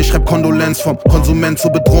Reime, ich schreib Kondolenz. Vom Konsument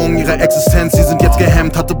zur Bedrohung ihrer Existenz. Sie sind jetzt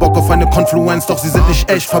gehemmt, hatte Bock auf eine Konfluenz. Doch sie sind nicht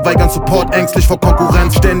echt, verweigern Support, ängstlich vor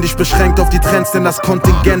Konkurrenz. Ständig beschränkt auf die Trends, denn das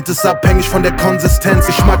Kontingent ist abhängig von der Konsistenz.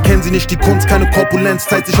 Ich mag, kennen sie nicht die Kunst, keine Korpulenz.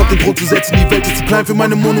 Zeit sich auf den Thron zu setzen, die Welt ist zu klein für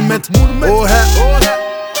meine Monumente. Oh Herr,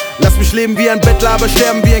 lass mich leben wie ein Bettler, aber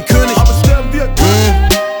sterben wie ein König.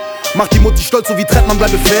 Mach die Mutti stolz, so wie Trettmann,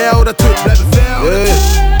 bleibe fair oder töt.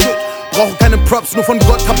 Brauche keine Props, nur von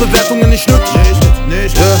Gott, hab Bewertungen nicht nötig.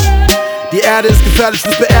 Nicht. Ja. Die Erde ist gefährlich,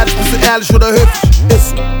 wirst beerdigt, bist du ehrlich oder höflich?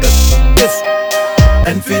 Ist.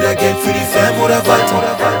 Entweder Geld für die Fam oder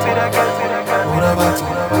weiter. Oder weiter.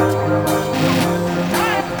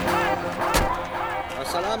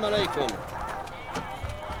 Assalamu alaikum.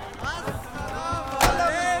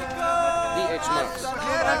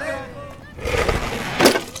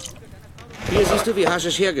 Hier siehst du, wie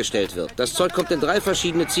Haschisch hergestellt wird. Das Zeug kommt in 3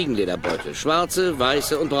 verschiedene Ziegenlederbeutel. Schwarze,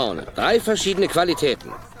 weiße und braune. 3 verschiedene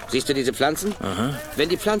Qualitäten. Siehst du diese Pflanzen? Aha. Wenn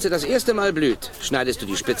die Pflanze das erste Mal blüht, schneidest du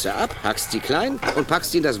die Spitze ab, hackst sie klein und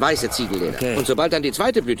packst sie in das weiße Ziegenleder. Okay. Und sobald dann die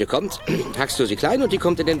zweite Blüte kommt, hackst du sie klein und die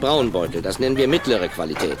kommt in den braunen Beutel. Das nennen wir mittlere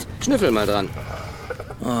Qualität. Schnüffel mal dran.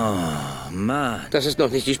 Oh, Mann. Das ist noch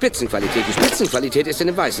nicht die Spitzenqualität. Die Spitzenqualität ist in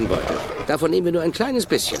dem weißen Beutel. Davon nehmen wir nur ein kleines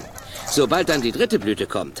bisschen. Sobald dann die dritte Blüte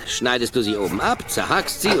kommt, schneidest du sie oben ab,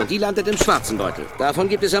 zerhackst sie und die landet im schwarzen Beutel. Davon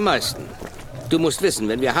gibt es am meisten. Du musst wissen,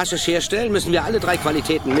 wenn wir Haschisch herstellen, müssen wir alle 3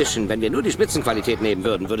 Qualitäten mischen. Wenn wir nur die Spitzenqualität nehmen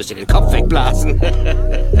würden, würdest du den Kopf wegblasen.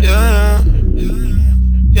 Ja.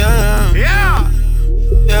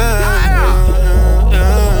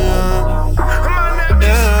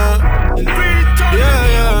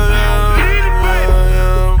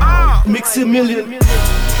 Mixamillion.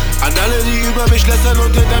 An alle, die über mich lästern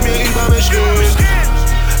und hinter mir über mich reden.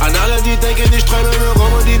 An alle, die denken, ich träume nur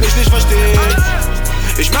rum und die mich nicht verstehen.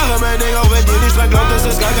 Ich mache mein Ding, auch wenn ihr nicht dran glaubt, das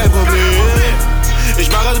ist gar kein Problem.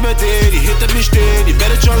 Ich mache es mit denen, die hinter mir stehen. Die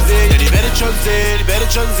werdet schon sehen, ja, die werdet schon sehen. Die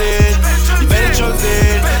werdet schon sehen, die werdet schon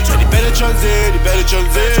sehen. Ja, die werdet schon sehen, die werdet schon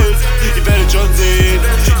sehen. Die werdet schon sehen,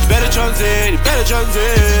 die werdet schon sehen. Die werdet schon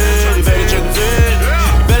sehen, die werdet schon sehen.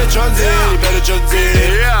 Die werdet schon sehen, die werdet schon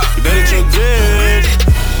sehen. Die werdet schon sehen.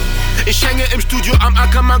 Ich hänge im Studio am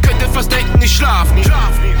Acker, man könnte fast denken, ich schlaf nie.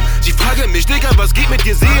 Sie fragen mich, Digga, was geht mit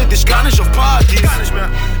dir, sehe dich gar nicht auf Partys.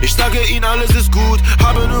 Ich sage ihnen, alles ist gut,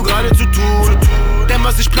 habe nur gerade zu tun. Denn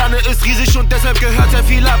was ich plane ist riesig und deshalb gehört sehr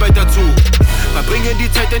viel Arbeit dazu. Verbringen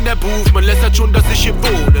die Zeit in der Booth, man lästert schon, dass ich hier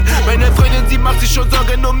wohne. Meine Freundin, sie macht sich schon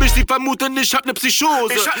Sorgen um mich, sie vermuten, ich hab ne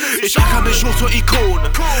Psychose. Ich acker mich hoch zur Ikone.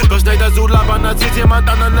 Was leider so labern, erzählt jemand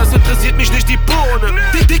anderen, das interessiert mich nicht die Bohne.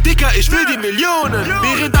 Dicker, ich will die Millionen.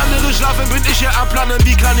 Während andere schlafen, bin ich hier am Planen,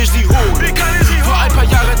 wie kann ich sie holen? Vor ein paar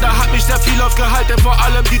Jahren, da hat mich sehr viel aufgehalten, vor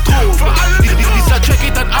allem die Drogen. Dieser Track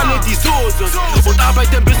geht an alle, die so sind und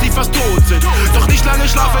arbeiten, bis sie fast tot sind. Doch nicht lange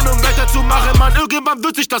schlafen, um weiterzumachen, Mann, irgendwann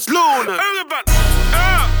wird sich das lohnen.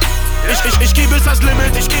 Ich geh bis ans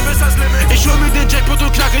Limit, ich hol mir den Jackpot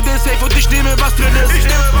und knacke den Safe und ich nehme was drin ist.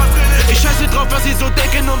 Ich scheiße drauf, was sie so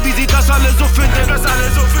denken und wie sie das alle so finden.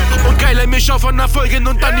 Und geile mich auf an Erfolgen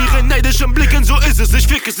und dann ihre neidischen Blicken, so ist es, ich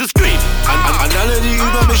fick es, ist green. An alle, die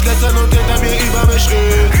über mich lästern und hinter mir über mich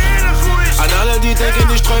reden. An alle, die denken,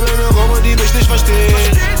 ich träume nur rum und die mich nicht verstehen.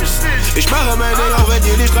 Ich mache mein Ding, auch wenn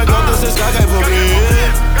ihr nicht dran glaubt, das ist gar kein Problem.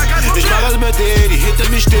 Ich mache es mit denen, die hinter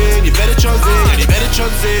mir stehen. Die werdet schon sehen, ja, die werdet schon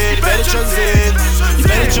sehen. Die werdet schon sehen, die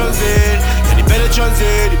werdet schon sehen. Ja, die werdet schon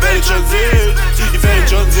sehen, die werdet schon sehen. Die werdet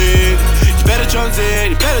schon sehen, die werdet schon sehen.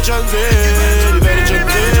 Die werdet schon sehen, die werdet schon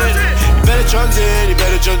sehen. Die werdet schon sehen, die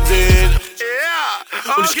werdet schon sehen.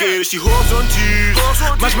 Und ich geh durch die Hochs und Tiefs.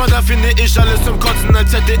 Manchmal da finde ich alles zum Kotzen,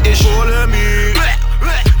 als hätte ich Polemie.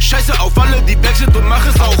 Scheiße auf alle, die back sind und mach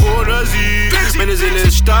es auch ohne sie. Meine Seele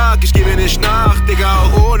ist stark, ich gebe nicht nach, Digga,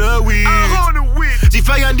 auch ohne Weed. Sie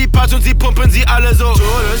feiern die Parts und sie pumpen sie alle so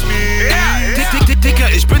Todes-Beat. Dicker,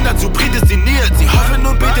 ich bin dazu prädestiniert. Sie hoffen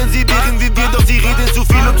und beten, sie wären wie wir, doch sie reden zu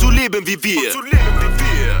viel, um zu leben wie wir.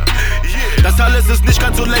 Das alles ist nicht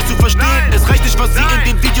ganz so leicht zu verstehen. Es reicht nicht, was sie in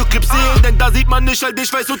den Videoclips sehen, denn da sieht man nicht halt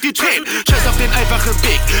ich weiß und die Tränen. Scheiß auf den einfachen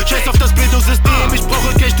Weg, scheiß auf das Bildungssystem. Ich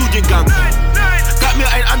brauche keinen Studiengang. Sag mir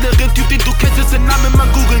einen anderen Typ, den du kennst, dessen Namen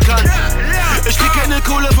man googeln kann. Ich krieg keine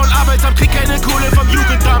Kohle von Arbeitsamt, krieg keine Kohle vom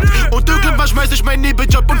Jugendamt. Und irgendwann schmeiß ich meinen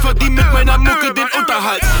Nebenjob und verdien mit meiner Mucke den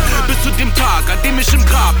Unterhalt. Bis zu dem Tag, an dem ich im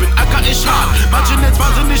Grab bin, acker ich hart. Manche nennen's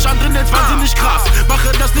wahnsinnig, andere nennen's wahnsinnig krass.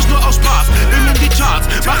 Mache das nicht nur aus Spaß, will in die Charts.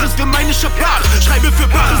 Mach es für meine Schabat, schreibe für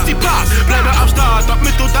Bares die Bars. Bleibe am Start, ob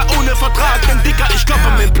mit oder ohne Vertrag. Denn Dicker, ich glaub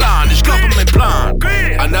an meinen Plan, ich glaub an meinen Plan.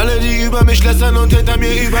 An alle, die über mich lästern und hinter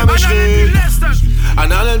mir über mich reden.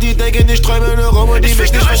 An alle, die denken, ich träume nur rum und die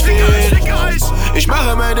mich nicht verstehen. Ich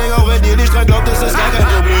mache mein Ding, auch wenn ihr nicht dran glaubt, das ist gar kein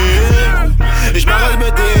Problem. Ich mache es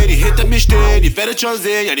mit denen, die hinter mir stehen. Die werdet schon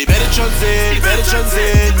sehen, ja, die werdet schon sehen. Die werdet schon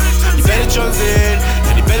sehen, die werdet schon sehen.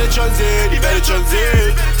 Ja, die werdet schon sehen, die werdet schon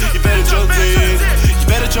sehen. Die werdet schon sehen, die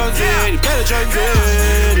werdet schon sehen. Die werdet schon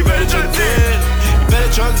sehen, die werdet schon sehen. Die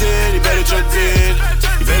werdet schon sehen, die werdet schon sehen.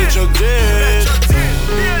 Die werdet schon sehen.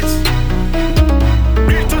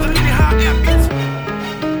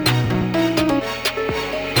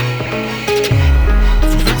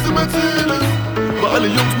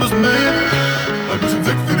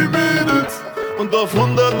 und auf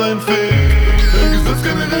 100 ein Fick. Kein Gesetz,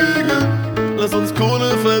 keine Regeln, lass uns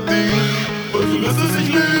Kohle verdienen, weil so lässt es sich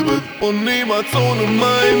leben und niemals ohne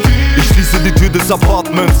mein Team. Ich schließe die Tür des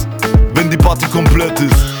Apartments, wenn die Party komplett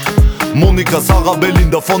ist. Monika, Sarah,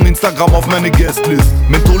 Belinda von Instagram auf meine Guestlist.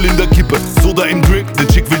 Menthol in der Kippe, Soda im Drink. Der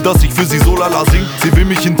Chick will, dass ich für sie so lala sing. Sie will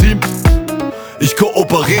mich intim. Ich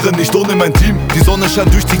kooperiere nicht ohne mein Team. Die Sonne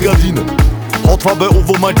scheint durch die Gardine. Hautfarbe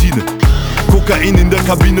Ovomaltine. Kokain in der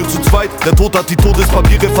Kabine zu zweit. Der Tod hat die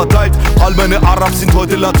Todespapiere verteilt. All meine Arabs sind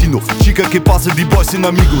heute Latino. Chica que passe, die Boys sind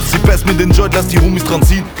Amigos. Sie pass mir den Joint, lass die Homies dran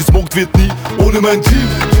ziehen. Gesmoked wird nie ohne mein Team.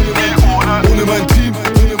 Ohne mein Team.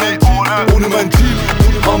 Ohne mein Team.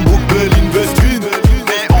 Hamburg, Berlin, West-Wien.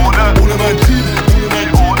 Ohne mein Team.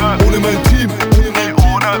 Ohne mein Team.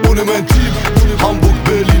 Ohne mein Team. Hamburg,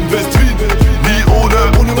 Berlin, West-Wien. Nie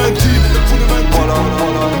ohne mein Team.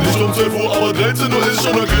 Nicht um 12 Uhr, aber 13 Uhr ist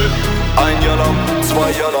schon okay. Ein Jahr lang, 2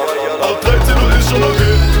 Jahre lang. Ab 13 Uhr ist schon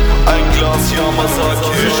okay. Ein Glas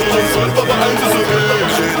Yamazaki. Ich schon um 12, aber 1 ist okay.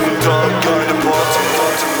 Jeden Tag keine Party.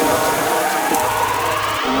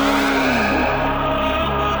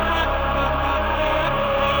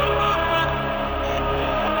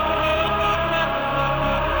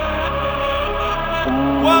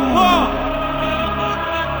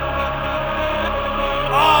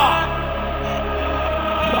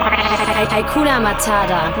 Hakuna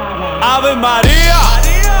Matata. Ave Maria!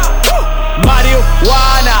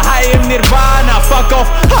 Marihuana, high im Nirvana. Fuck off,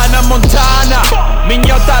 Hannah Montana.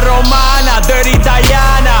 Mignota Romana, Dirty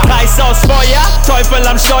Diana. Reis aus Feuer, Teufel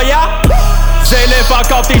am Steuer. Seele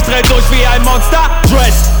verkauft, ich dreh durch wie ein Monster.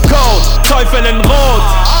 Dress Code, Teufel in Rot.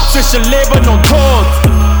 Zwischen Leben und Tod.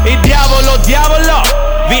 I Diavolo, Diavolo.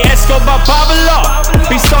 Wie Escobar Pablo.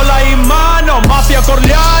 Pistola in mano, Mafia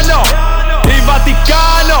Corleano. Il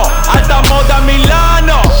Vaticano, alta Moda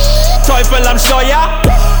Milano. Teufel am Steuer.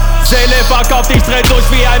 Seele verkauft, ich dreh durch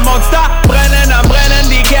wie ein Monster. Brennen am Brennen,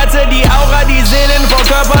 die Kerze, die Aura, die Seelen vom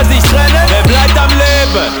Körper sich trennen. Wer bleibt am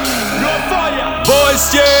Leben? Nur Feuer. Wo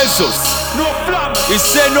ist Jesus? Nur Flamme. Ich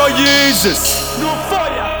seh nur Jesus. Nur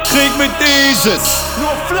Feuer. Krieg mit ISIS.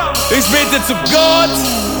 Nur Flamme. Ich bete zu Gott.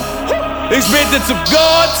 Ich bete zu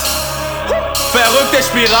Gott. Verrückte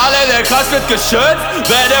Spirale, der Kreis wird geschützt.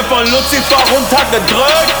 Werde von Lucifer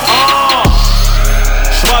runtergedrückt.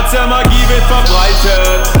 Schwarze Magie wird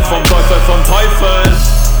verbreitet. Vom Teufel, vom Teufel.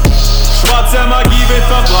 Schwarze Magie wird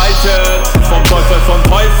verbreitet. Vom Teufel, vom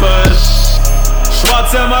Teufel.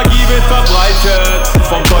 Schwarze Magie wird verbreitet.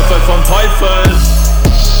 Vom Teufel, vom Teufel.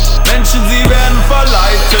 Menschen, sie werden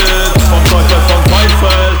verleitet. Vom Teufel, vom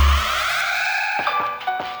Teufel.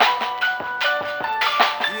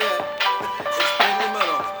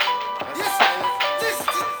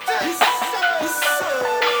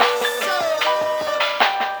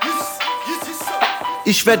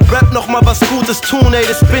 Ich werd Rap noch mal was Gutes tun, ey,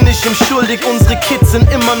 das bin ich ihm schuldig. Unsere Kids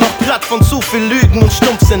sind immer noch platt von zu viel Lügen und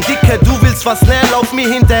Stumpfsinn. Dicker, du willst was lernen, lauf mir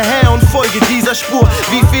hinterher und folge dieser Spur.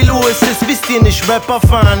 Wie viel Uhr es ist, wisst ihr nicht, Rapper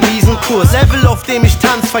fahren Riesenkurs. Level, auf dem ich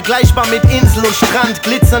tanz, vergleichbar mit Insel und Strand,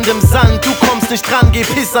 glitzerndem Sand. Du kommst nicht dran, geh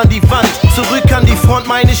Piss an die Wand. Zurück an die Front,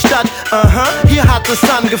 meine Stadt, aha, hier hat es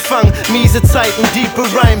angefangen. Miese Zeiten, diepe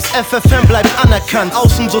Rhymes, FFM bleibt anerkannt.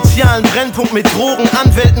 Aus dem sozialen Brennpunkt mit Drogen,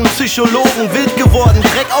 Anwälten, Psychologen, wild geworden.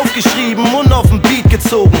 Dreck aufgeschrieben und auf den Beat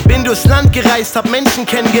gezogen. Bin durchs Land gereist, hab Menschen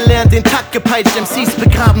kennengelernt, den Takt gepeitscht, MCs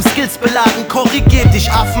begraben, Skills beladen, korrigiert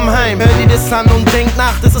dich Affenheim. Hör dir das an und denk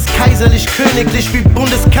nach, das ist kaiserlich, königlich wie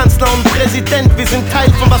Bundeskanzler und Präsident. Wir sind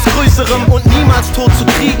Teil von was Größerem und niemals tot zu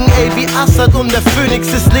kriegen, ey, wie Assad und der Phönix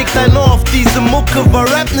ist. Leg dein Ohr auf diese Mucke, weil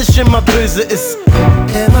Rap nicht immer böse ist.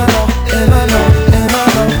 Immer noch, immer noch, immer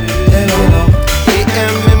noch, immer noch.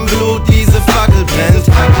 EM im Blut, diese Fackel brennt.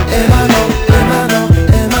 Immer noch, immer noch,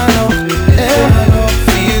 immer noch, immer noch.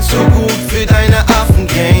 Viel zu gut für deine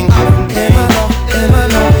Affengang. Immer noch, immer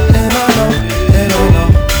noch, immer noch, immer noch.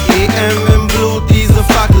 EM im Blut, diese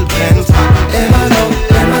Fackel brennt. Immer noch,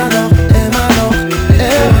 immer noch, immer noch,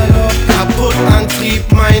 immer noch. Kaputt Antrieb,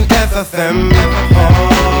 mein FFM.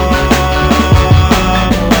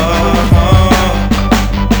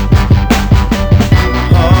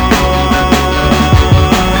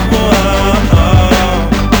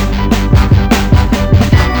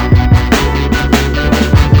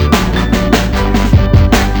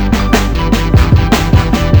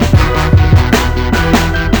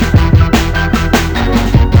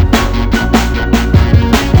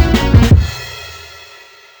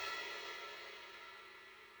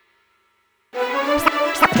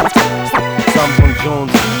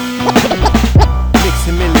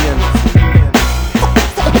 Mixamillion.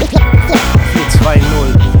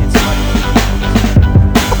 VierZweiNull.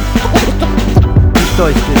 Ich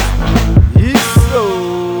euch das. Yes.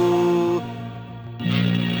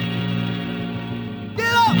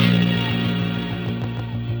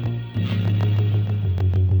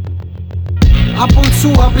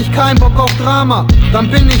 zu hab ich keinen Bock auf Drama. Dann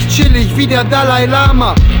bin ich chillig wie der Dalai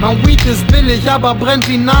Lama. Mein Weed ist billig, aber brennt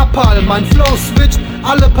wie Napalm. Mein Flow switcht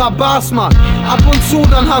alle paar Bars mal. Ab und zu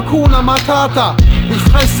dann Hakuna Matata. Ich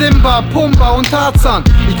fress Simba, Pumba und Tarzan.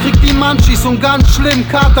 Ich krieg die Munchies und ganz schlimm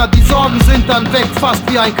Kater. Die Sorgen sind dann weg, fast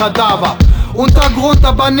wie ein Kadaver. Untergrund,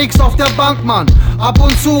 aber nix auf der Bank, Mann. Ab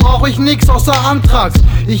und zu rauch ich nix außer Anthrax.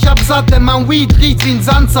 Ich hab satt, denn mein Weed riecht wie ein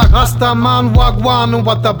Sandsack. Rastaman, Wagwan und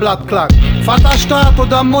what der Blatt klackt. Vater Staat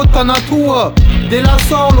oder Mutter Natur. De La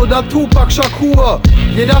Soul oder Tupac Shakur.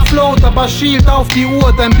 Jeder float, aber schielt auf die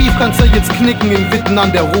Uhr. Dein Beef kannst du jetzt knicken in Witten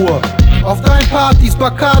an der Ruhr. Auf deinen Partys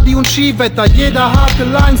Bacardi und Skiwetter. Jeder harte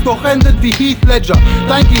Lines, doch endet wie Heath Ledger.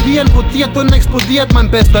 Dein Gehirn rotiert und explodiert,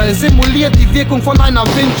 mein Bester. Es simuliert die Wirkung von einer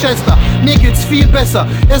Winchester. Mir geht's viel besser,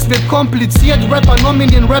 es wird kompliziert. Rapper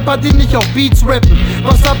nominieren Rapper, die nicht auf Beats rappen.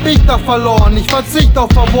 Was hab ich da verloren? Ich verzicht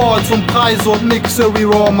auf Awards und Preise und Mixery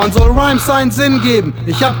Raw. Man soll Rhymes einen Sinn geben,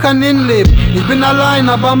 ich hab kein Innenleben. Ich bin allein,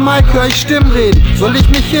 aber Mike hör ich Stimmen reden. Soll ich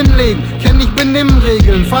mich hinlegen? Kenn ich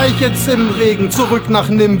Benimmregeln. Fahr ich jetzt im Regen zurück nach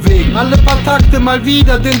Nimmwegen. Alle paar Takte mal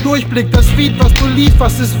wieder den Durchblick. Das Feed, was du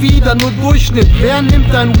lieferst, ist wieder nur Durchschnitt. Wer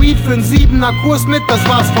nimmt dein Weed für einen 7er Kurs mit? Das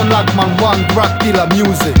war's von Lackmann One, Drug Dealer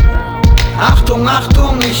Music. Achtung,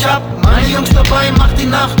 Achtung, ich hab meine Jungs dabei, macht die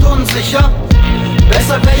Nacht unsicher.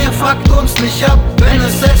 Besser wär, ihr fuckt uns nicht ab. Wenn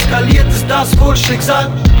es eskaliert, ist das wohl Schicksal.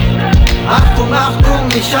 Achtung, Achtung,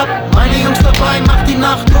 ich hab meine Jungs dabei, macht die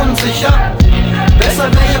Nacht unsicher. Besser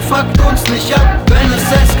wär, ihr fuckt uns nicht ab. Wenn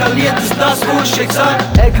es eskaliert, ist das wohl Schicksal.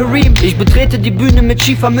 El Karim, ich betrete die Bühne mit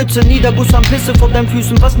Schiefermütze. Niederguss am Pisse vor deinen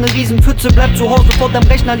Füßen, was ne Riesenpfütze. Bleib zu Hause vor deinem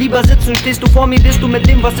Rechner, lieber sitzen. Stehst du vor mir, wirst du mit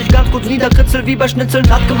dem, was ich ganz kurz niederkritzel. Wie bei Schnitzeln,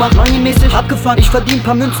 hart gemacht, moneymäßig, abgefangen. Ich verdien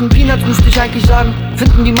paar Münzen, Peanuts müsste ich eigentlich sagen.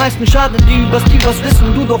 Finden die meisten schade, die über Stil was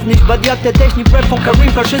wissen. Du doch nicht, bei dir hat der Technik-Rap von Karim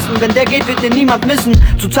verschissen. Wenn der geht, wird den niemand missen.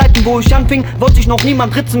 Zu Zeiten, wo ich anfing, wollte sich noch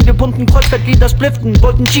niemand ritzen. Wir pumpten Kreuzfettglieder spliften,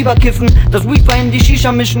 wollten Schieber kiffen. Das Weed war in die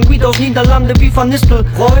Shisha mischen, Weed aus Niederlande wie Van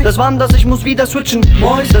Nistelrooy. Das war das, ich muss wieder switchen.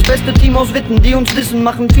 Mois, das beste Team aus Witten, die uns wissen,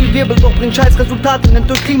 machen viel Wirbel, doch bringt scheiß Resultate, nennt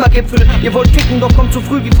durch Klimagipfel. Ihr wollt ficken, doch kommt zu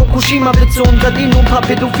früh wie Fukushima-Witze. Und seitdem nur ein paar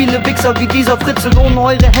pädophile Wichser wie dieser Fritzel ohne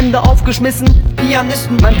eure Hände aufgeschmissen.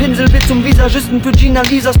 Pianisten, mein Pinsel wird zum Visagisten für Gina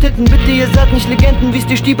Lisas Titten. Bitte, ihr seid nicht Legenden, wie's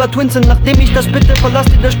die Stieber Twins sind. Nachdem ich das bitte, verlasst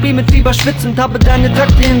ihr das Spiel mit Fieber schwitzend. Habe deine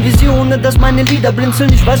Takte in Vision, ohne dass meine Lieder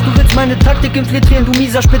blinzeln. Ich weiß, du willst meine Taktik infiltrieren, du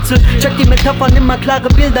mieser Spitzel. Check die Metaphern, immer klare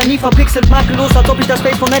Bilder, nie verpixelt, makellos, als ob ich das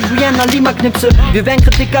Face von Adriana Lima knipse. Wir wehren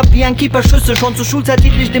Kritik ab wie ein Keeper Schüsse. Schon zur Schulzeit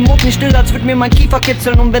hielt ich den Mund nicht still, als würd mir mein Kiefer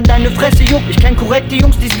kitzeln. Und wenn deine Fresse juckt, ich kenn korrekte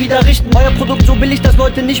Jungs, die's wieder richten. Euer Produkt so billig, dass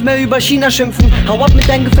Leute nicht mehr über China schimpfen. Hau ab mit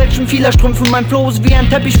deinen gefälschten Fehlerstrümpfen. Mein Flow ist wie ein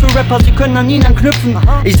Teppich für Rapper, sie können an ihn anknüpfen.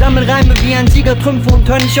 Ich sammel Reime wie ein Siegertrümpfe und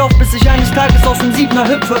hör nicht auf, bis ich eines Tages aus dem Siebener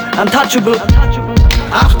hüpfe. Untouchable.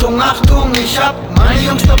 Achtung, Achtung, ich hab meine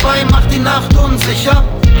Jungs dabei, macht die Nacht unsicher.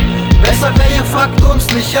 Besser wär, ihr fuckt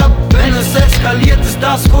uns nicht ab. Wenn es eskaliert, ist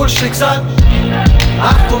das wohl Schicksal.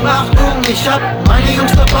 Achtung, Achtung, ich hab meine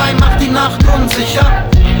Jungs dabei, macht die Nacht unsicher.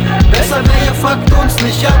 Besser wär, ihr fuckt uns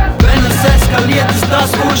nicht ab. Wenn es eskaliert, ist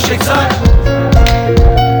das wohl Schicksal.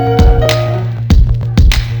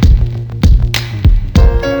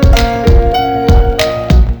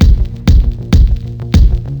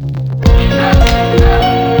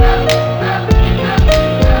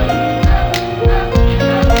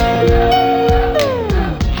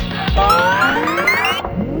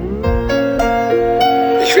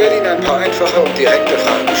 Einfache und direkte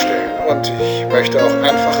Fragen stellen. Und ich möchte auch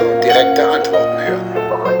einfache und direkte Antworten hören.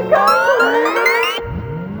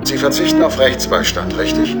 Sie verzichten auf Rechtsbeistand,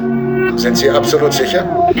 richtig? Sind Sie absolut sicher?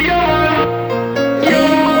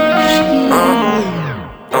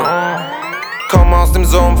 Komm aus dem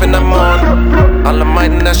Sumpf in der Mond. Alle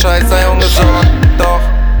meinten, der Scheiß sei ungesund. Doch,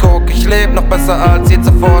 guck, ich leb noch besser als je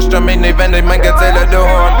zuvor. Stör mich nicht, wenn ich mein Geld zähle, du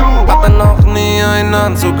Horn. Hatte noch nie einen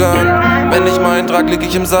Anzug an. Wenn ich meinen trag, lieg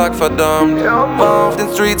ich im Sarg, verdammt. War auf den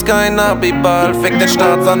Streets kein Abiball. Fick den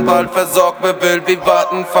Staatsanwalt, versorgt mir wild wie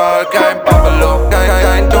Vattenfall. Kein Buffalo,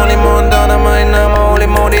 kein Tony Montana, mein Name Holy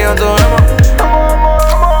Modi und so immer.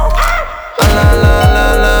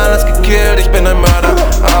 Lalalala, das gekillt, ich bin ein Mörder.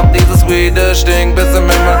 Hab dieses Weed, das stinkt bis im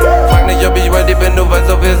Himmel. Frag nicht, ob ich ready bin, du weißt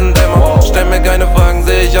doch, wir sind immer. Stell mir keine Fragen,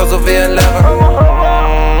 seh ich aus so wie ein Lehrer.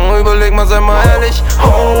 Überleg mal, sei mal ehrlich.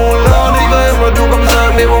 Oh Lord, ich war immer du, komm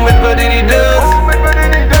sag mir, womit verdiene ich das?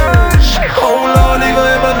 Oh Lord, ich war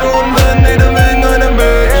immer du und wenn nicht, dann wegen einem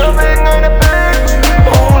Bitch.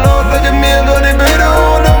 Oh Lord, vergib mir Gott, ich bitte,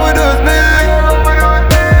 und dann wird es nicht.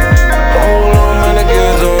 Oh Lord, meine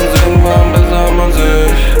Kids und sind warm, besser man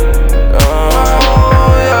sich.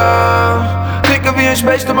 Oh ja. Klicke wie ein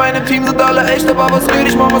Specht, in meinem Team sind alle echt, aber was red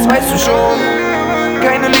ich mal, was weißt du schon?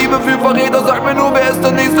 Liebe für Verräter, sag mir nur, wer ist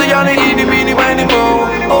der Nächste? Ja, ne, Ini, Mini, meine Mo.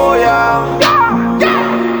 Oh ja.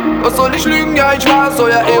 Was soll ich lügen? Ja, ich war es,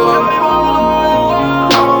 euer Ehre.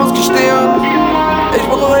 Aber muss gestehen, ich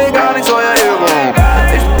bereue gar nichts, euer Ehre.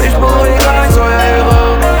 Ich bereue gar nichts, euer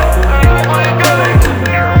Ehre.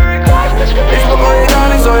 Ich bereue gar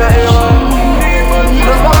nichts, euer Ehre.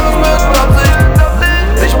 Das war alles mit Absicht.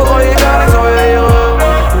 Ich bereue gar nichts, euer Ehre.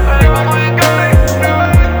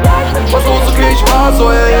 Was los, okay, ich war's,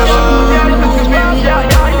 euer Ehre.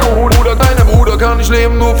 Bruder, dein Bruder kann nicht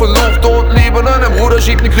leben, nur von Luft und Liebe. Nein, dein Bruder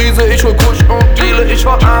schiebt ne Krise, ich hol Kusch und deale. Ich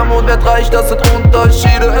war arm und werd reich, das sind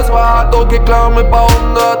Unterschiede. Es war hart, okay, klar, mit paar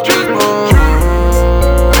 100 Krisen.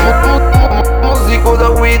 Musik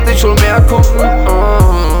oder Weed, ich hol mehr Kunden.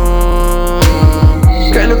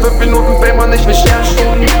 Keine 5 Minuten Fame, man, ich will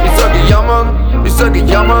Sternstunden. Ich sage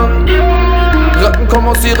jammern. Ratten kommen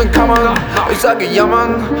aus ihren Kammern. Ich sage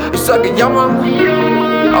jammern.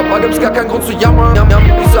 Aber gibt's gar keinen Grund zu jammern.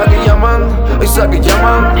 Ich sage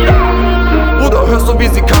jammern. Bruder, hörst du, wie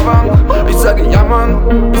sie covern? Ich sage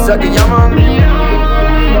jammern.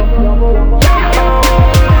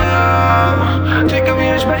 Ticke wie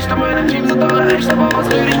ich möchte, meine Teams sind alle echt. Aber was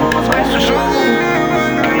will ich, Mann, was weißt du schon?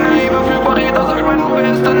 Keine Liebe für Verräter, sag mal nur,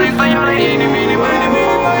 wer ist der Nächste? Ja, ne, Ini, Mini, meine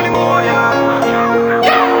Mo, ja.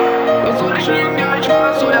 Was soll ich lügen? Ja, ich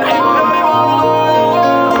weiß, euer Ehre.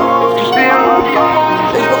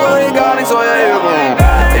 Ich bereue gar nichts, euer Ehre.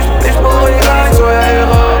 Ich bereue gar nichts, euer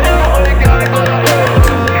Ehre.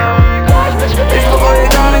 Ich bereue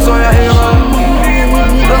gar nichts, euer Ehre.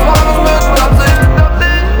 Das war alles mit Absicht.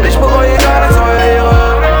 Ich bereue gar nichts, euer Ehre.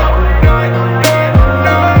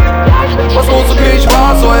 Was los, okay, ich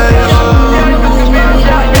war's, euer Ehre.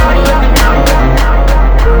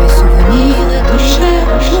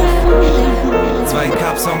 Zwei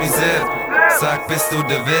Cups on me Zip, sag, bist du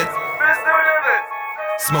der Witt?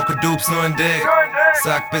 Smoke Dupes nur in Dick,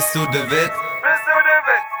 sag, bist du der Witt?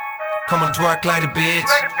 Komm und twerk, kleine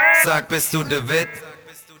Bitch, sag, bist du der Witt?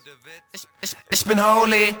 Ich bin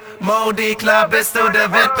holy, Modi, klar bist du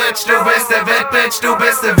der Witt, Bitch, du bist der Witt, Bitch, du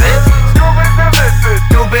bist der Witt.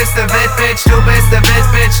 Du bist der Witt, Bitch, du bist der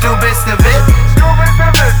Witt, Bitch, du bist der Witt.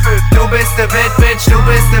 Du bist der Witt, Bitch, du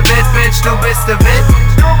bist der Witt, Bitch, du bist der Witt.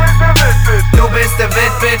 Du bist der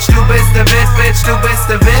Witt, Bitch, du bist der Witt, Bitch, du bist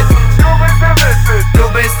der Witt. Du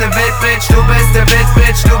bist der Witt, Bitch, du bist der Witt,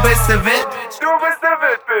 Bitch, du bist der Witt. Du bist der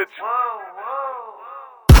Witt, Bitch.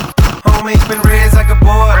 Homie, ich bin real, sag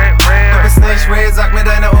Geburt. Du bist nicht real, sag mir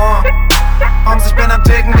deine Ohren. Homs, ich bin am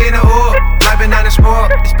Ticken wie ne Uhr. Bleib in deiner Spur,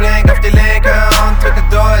 ich blink auf die Linke und drücke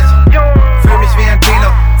durch. Fühl mich wie ein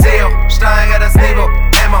Kilo, CEO, steiger das Niveau.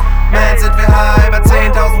 Man, sind wir high bei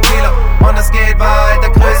 10.000 Kilo. Und es geht weiter,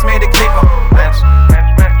 grüß mir die Kripo. Mensch,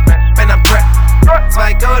 bin am Crack.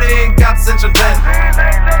 2 Codeine Cups sind schon drin.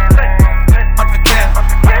 Und wir killen,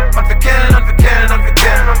 und wir killen, und wir killen, und wir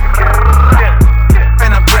killen.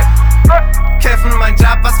 Bin am Crack. Kiffen, mein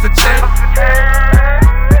Job, was für Chill.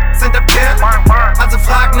 Sind am Kill. Also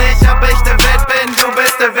frag nicht, ob ich der Witt bin. Du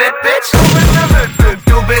bist der Witt, Bitch.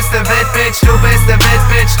 Du bist der Witt, Bitch. Du bist der Witt,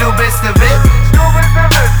 Bitch. Du bist der Witt.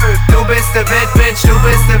 Du bist der Witt, Bitch, du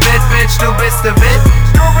bist der Witt, Bitch, du bist der Witt.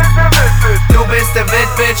 Du bist der Witt,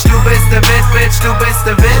 Bitch, du bist der Witt, Bitch, du bist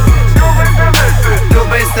der Witt. Du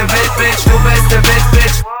bist der Witt, Bitch, du bist der Witt,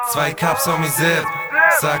 Bitch. 2 Cups on me Zip,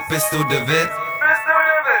 sag, bist du der Witt?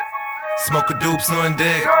 Smoke Dupes nur in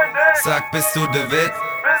Dick, sag, bist du der Witt?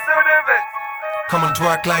 Komm und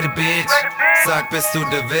twerk, kleine Bitch, sag, bist du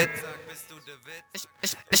der Witt?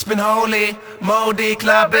 Ich bin holy, Modi,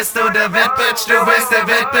 klar bist du der Witt, Bitch, du bist der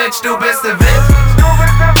Witt, Bitch, du bist der Witt.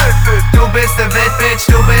 Du bist der Witt, Bitch,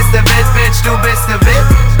 du bist der Witt, Bitch, du bist der Witt.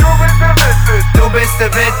 Du bist der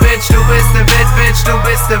Witt, Bitch, du bist der Witt, Bitch, du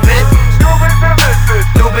bist der Witt.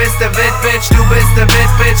 Du bist der Witt, Bitch, du bist der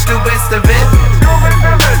Witt, Bitch, du bist der Witt.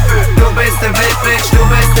 Du bist der Witt, Bitch, du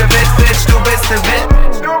bist der Witt, Bitch, du bist der Witt.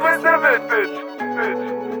 Du bist der Witt, Bitch.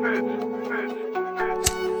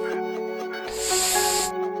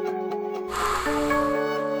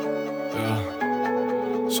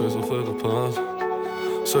 Scheiß auf eure Party,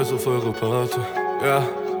 scheiß auf eure Party, ja.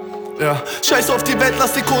 Ja, scheiß auf die Welt,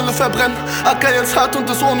 lass die Kohle verbrennen. Acker jetzt hart und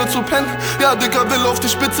das ohne zu pennen. Ja, Digga, will auf die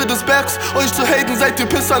Spitze des Bergs. Euch zu haten, seid ihr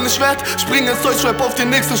Pisser nicht wert. Spring jetzt Deutschrap auf die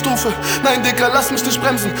nächste Stufe. Nein, Digga, lass mich nicht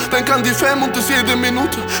bremsen. Denk an die Fam und das jede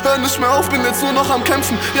Minute. Hör nicht mehr auf, bin jetzt nur noch am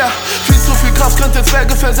Kämpfen. Ja, viel zu viel Kraft, könnt jetzt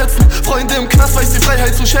Berge versetzen. Freunde im Knast, weiß die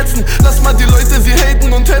Freiheit zu schätzen. Lass mal die Leute, sie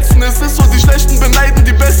haten und hetzen. Es ist so, die Schlechten beneiden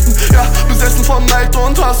die Besten. Ja, besessen von Neid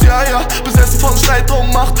und Hass, ja, ja. Besessen von Streit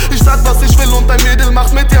und Macht. Ich sag, was ich will und dein Mädel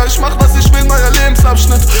macht mit. Ja, ich mach, was ich will, neuer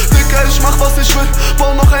Lebensabschnitt. Digga, ich mach, was ich will.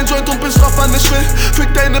 Bau noch ein Joint und bestraf, wann ich will.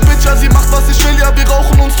 Fick deine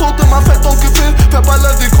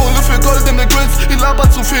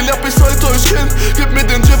laber zu viel, ja, ich sollte euch killen. Gib mir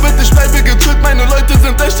den Gibbet, ich bleibe gechillt. Meine Leute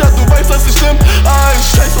sind echt, ja, du weißt, dass ich stimmt. Ich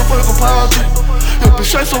scheiß auf eure Party, ja, ich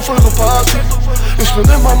scheiß auf eure Party. Ich bin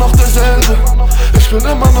immer noch derselbe, ich bin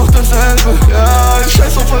immer noch derselbe. Ja, ich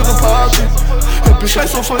scheiß auf eure Party, ja, ich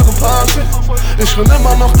scheiß auf eure Party. Ich bin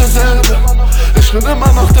immer noch derselbe, ich bin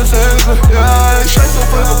immer noch derselbe. Ja, ich scheiß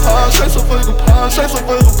auf eure Party, scheiß auf eure Party, scheiß auf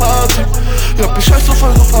eure Party. Ja, ich scheiß auf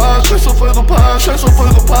eure Party, scheiß auf eure Party, scheiß auf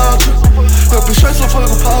eure Party. Ja, ich scheiß auf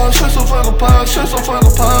eure Party, scheiß auf eure Party, scheiß auf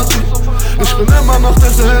eure Party. Ich bin immer noch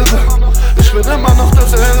derselbe, ich bin immer noch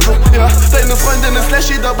derselbe. Ja, deine Freundin ist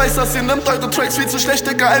lässig, jeder weiß, dass sie nimmt. Eure Tracks viel zu schlecht,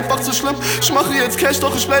 Digga, einfach zu schlimm. Ich mache jetzt Cash,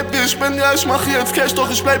 doch ich bleib wie ich bin. Ja, ich mache jetzt Cash, doch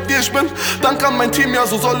ich bleib wie ich bin. Dank an mein Team, ja,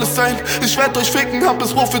 so soll es sein. Ich werd euch ficken, hab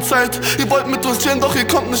es prophezeit. Ihr wollt mit uns chillen, doch ihr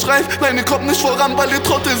kommt nicht rein. Nein, ihr kommt nicht voran, weil ihr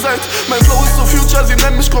Trottel seid. Mein Flow ist so Future, sie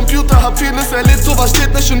nennen mich Computer. Hab vieles erlebt, sowas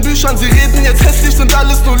steht nicht in Büchern. Sie reden jetzt hässlich, sind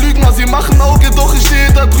alles nur Lügner. Sie machen Auge, doch ich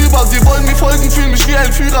stehe da drüber. Sie wollen mir folgen, fühl mich wie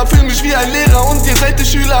ein Führer, fühl mich wie ein Lehrer. Und ihr seid die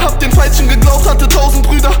Schüler, habt den Falschen geglaubt, hatte 1000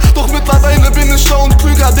 Brüder. Doch mittlerweile bin ich schlau und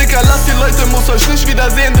klüger, Dicker. Lasst die Leute, muss euch nicht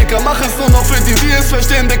wiedersehen, Dicker. Mach es nur noch für die, die es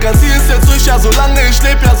verstehen, Dicker. Sie ist jetzt durch, ja, solange ich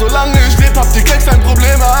leb, ja, solange ich leb, habt ihr Keks ein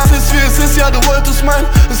Problem. Es ist wie es ist, ja, du wolltest mein.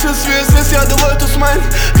 Es ist wie es ist, ja, du wolltest mein.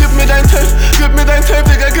 Gib mir dein Tape,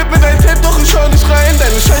 Digga, gib mir dein Tape, doch ich hör nicht rein.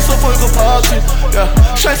 Denn ich scheiß auf eure Party, ja,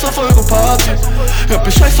 scheiß auf eure Party. Ja,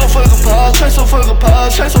 ich scheiß auf eure Party, scheiß auf eure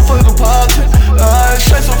Party, scheiß auf eure Party. Ja, ich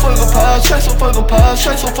scheiß auf eure Party, scheiß auf eure Party,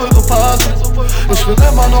 scheiß auf eure Party. Ich bin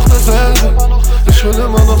immer noch derselbe, ich bin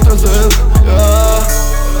immer noch derselbe, ja.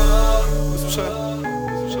 Ist Bescheid,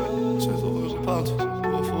 scheiß auf eure Party.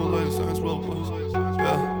 Vor Leute, sag jetzt Road Boys.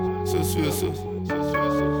 Ja, es ist wie es ist.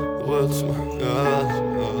 Du wolltest mal, ja.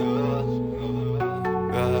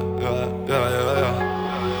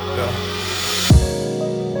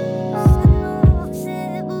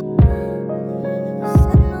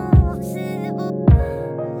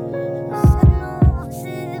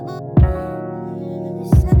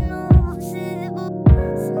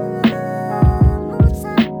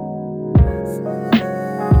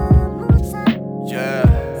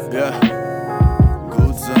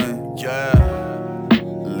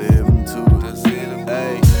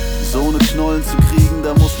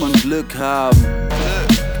 Haben.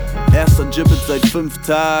 Erster Gibbet seit 5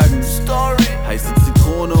 Tagen. Story. Heiße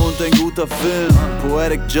Zitrone und ein guter Film.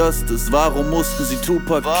 Poetic Justice, warum mussten sie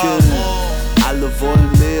Tupac killen? Alle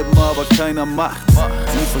wollen leben, aber keiner macht.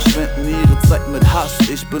 Sie verschwenden ihre Zeit mit Hass.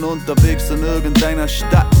 Ich bin unterwegs in irgendeiner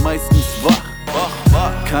Stadt, meistens wach.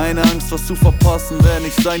 Keine Angst, was zu verpassen, wenn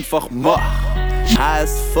ich's einfach mach. High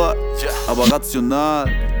as fuck, aber rational.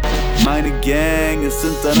 Meine Gang ist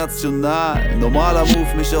international. Normaler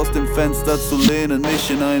Move, mich aus dem Fenster zu lehnen, mich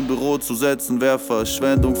in ein Büro zu setzen, wär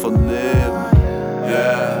Verschwendung von Leben.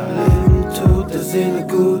 Yeah. Leben tut der Seele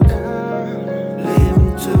gut.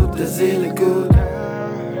 Leben tut der Seele gut.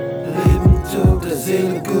 Leben tut der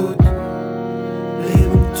Seele gut.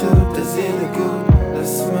 Leben tut der Seele gut.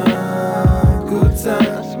 Lass mal gut sein.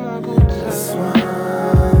 Lass mal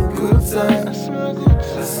gut sein.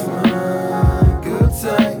 Lass mal gut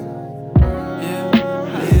sein.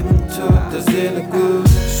 Der Seele gut.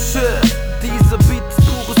 Shit, dieser Beat ist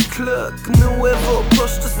pures Glück. Nuevo,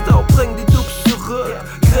 push das Staub, bring die Dupes zurück.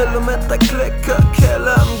 Grille mit der Clique,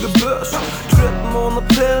 Keller im Gebüsch. Trippen ohne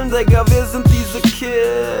Pillen, Digga, wir sind diese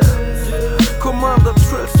Kids. Commander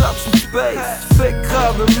Trills, Abschen Space. Fick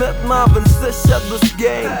gerade mit Marvin, sicher das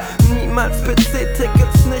Game. Niemals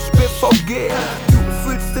PC-Tickets, nicht BVG. Du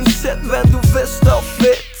fühlst den Shit, wenn du wischst auf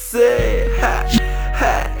WC.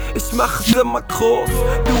 Ich mach es immer groß,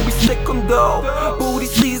 du bist dick und dope,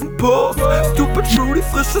 Booties Riesenpost, Stupid Fruity,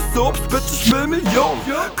 frisches Obst, Bitch, ich will Millionen,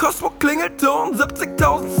 Cosmo Klingelton,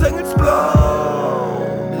 70.000 Singles blau.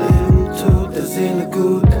 Leben tut der Seele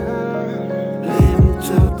gut, Leben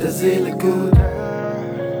tut der Seele gut,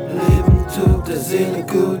 Leben tut der Seele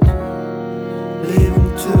gut,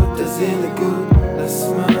 Leben tut der Seele gut.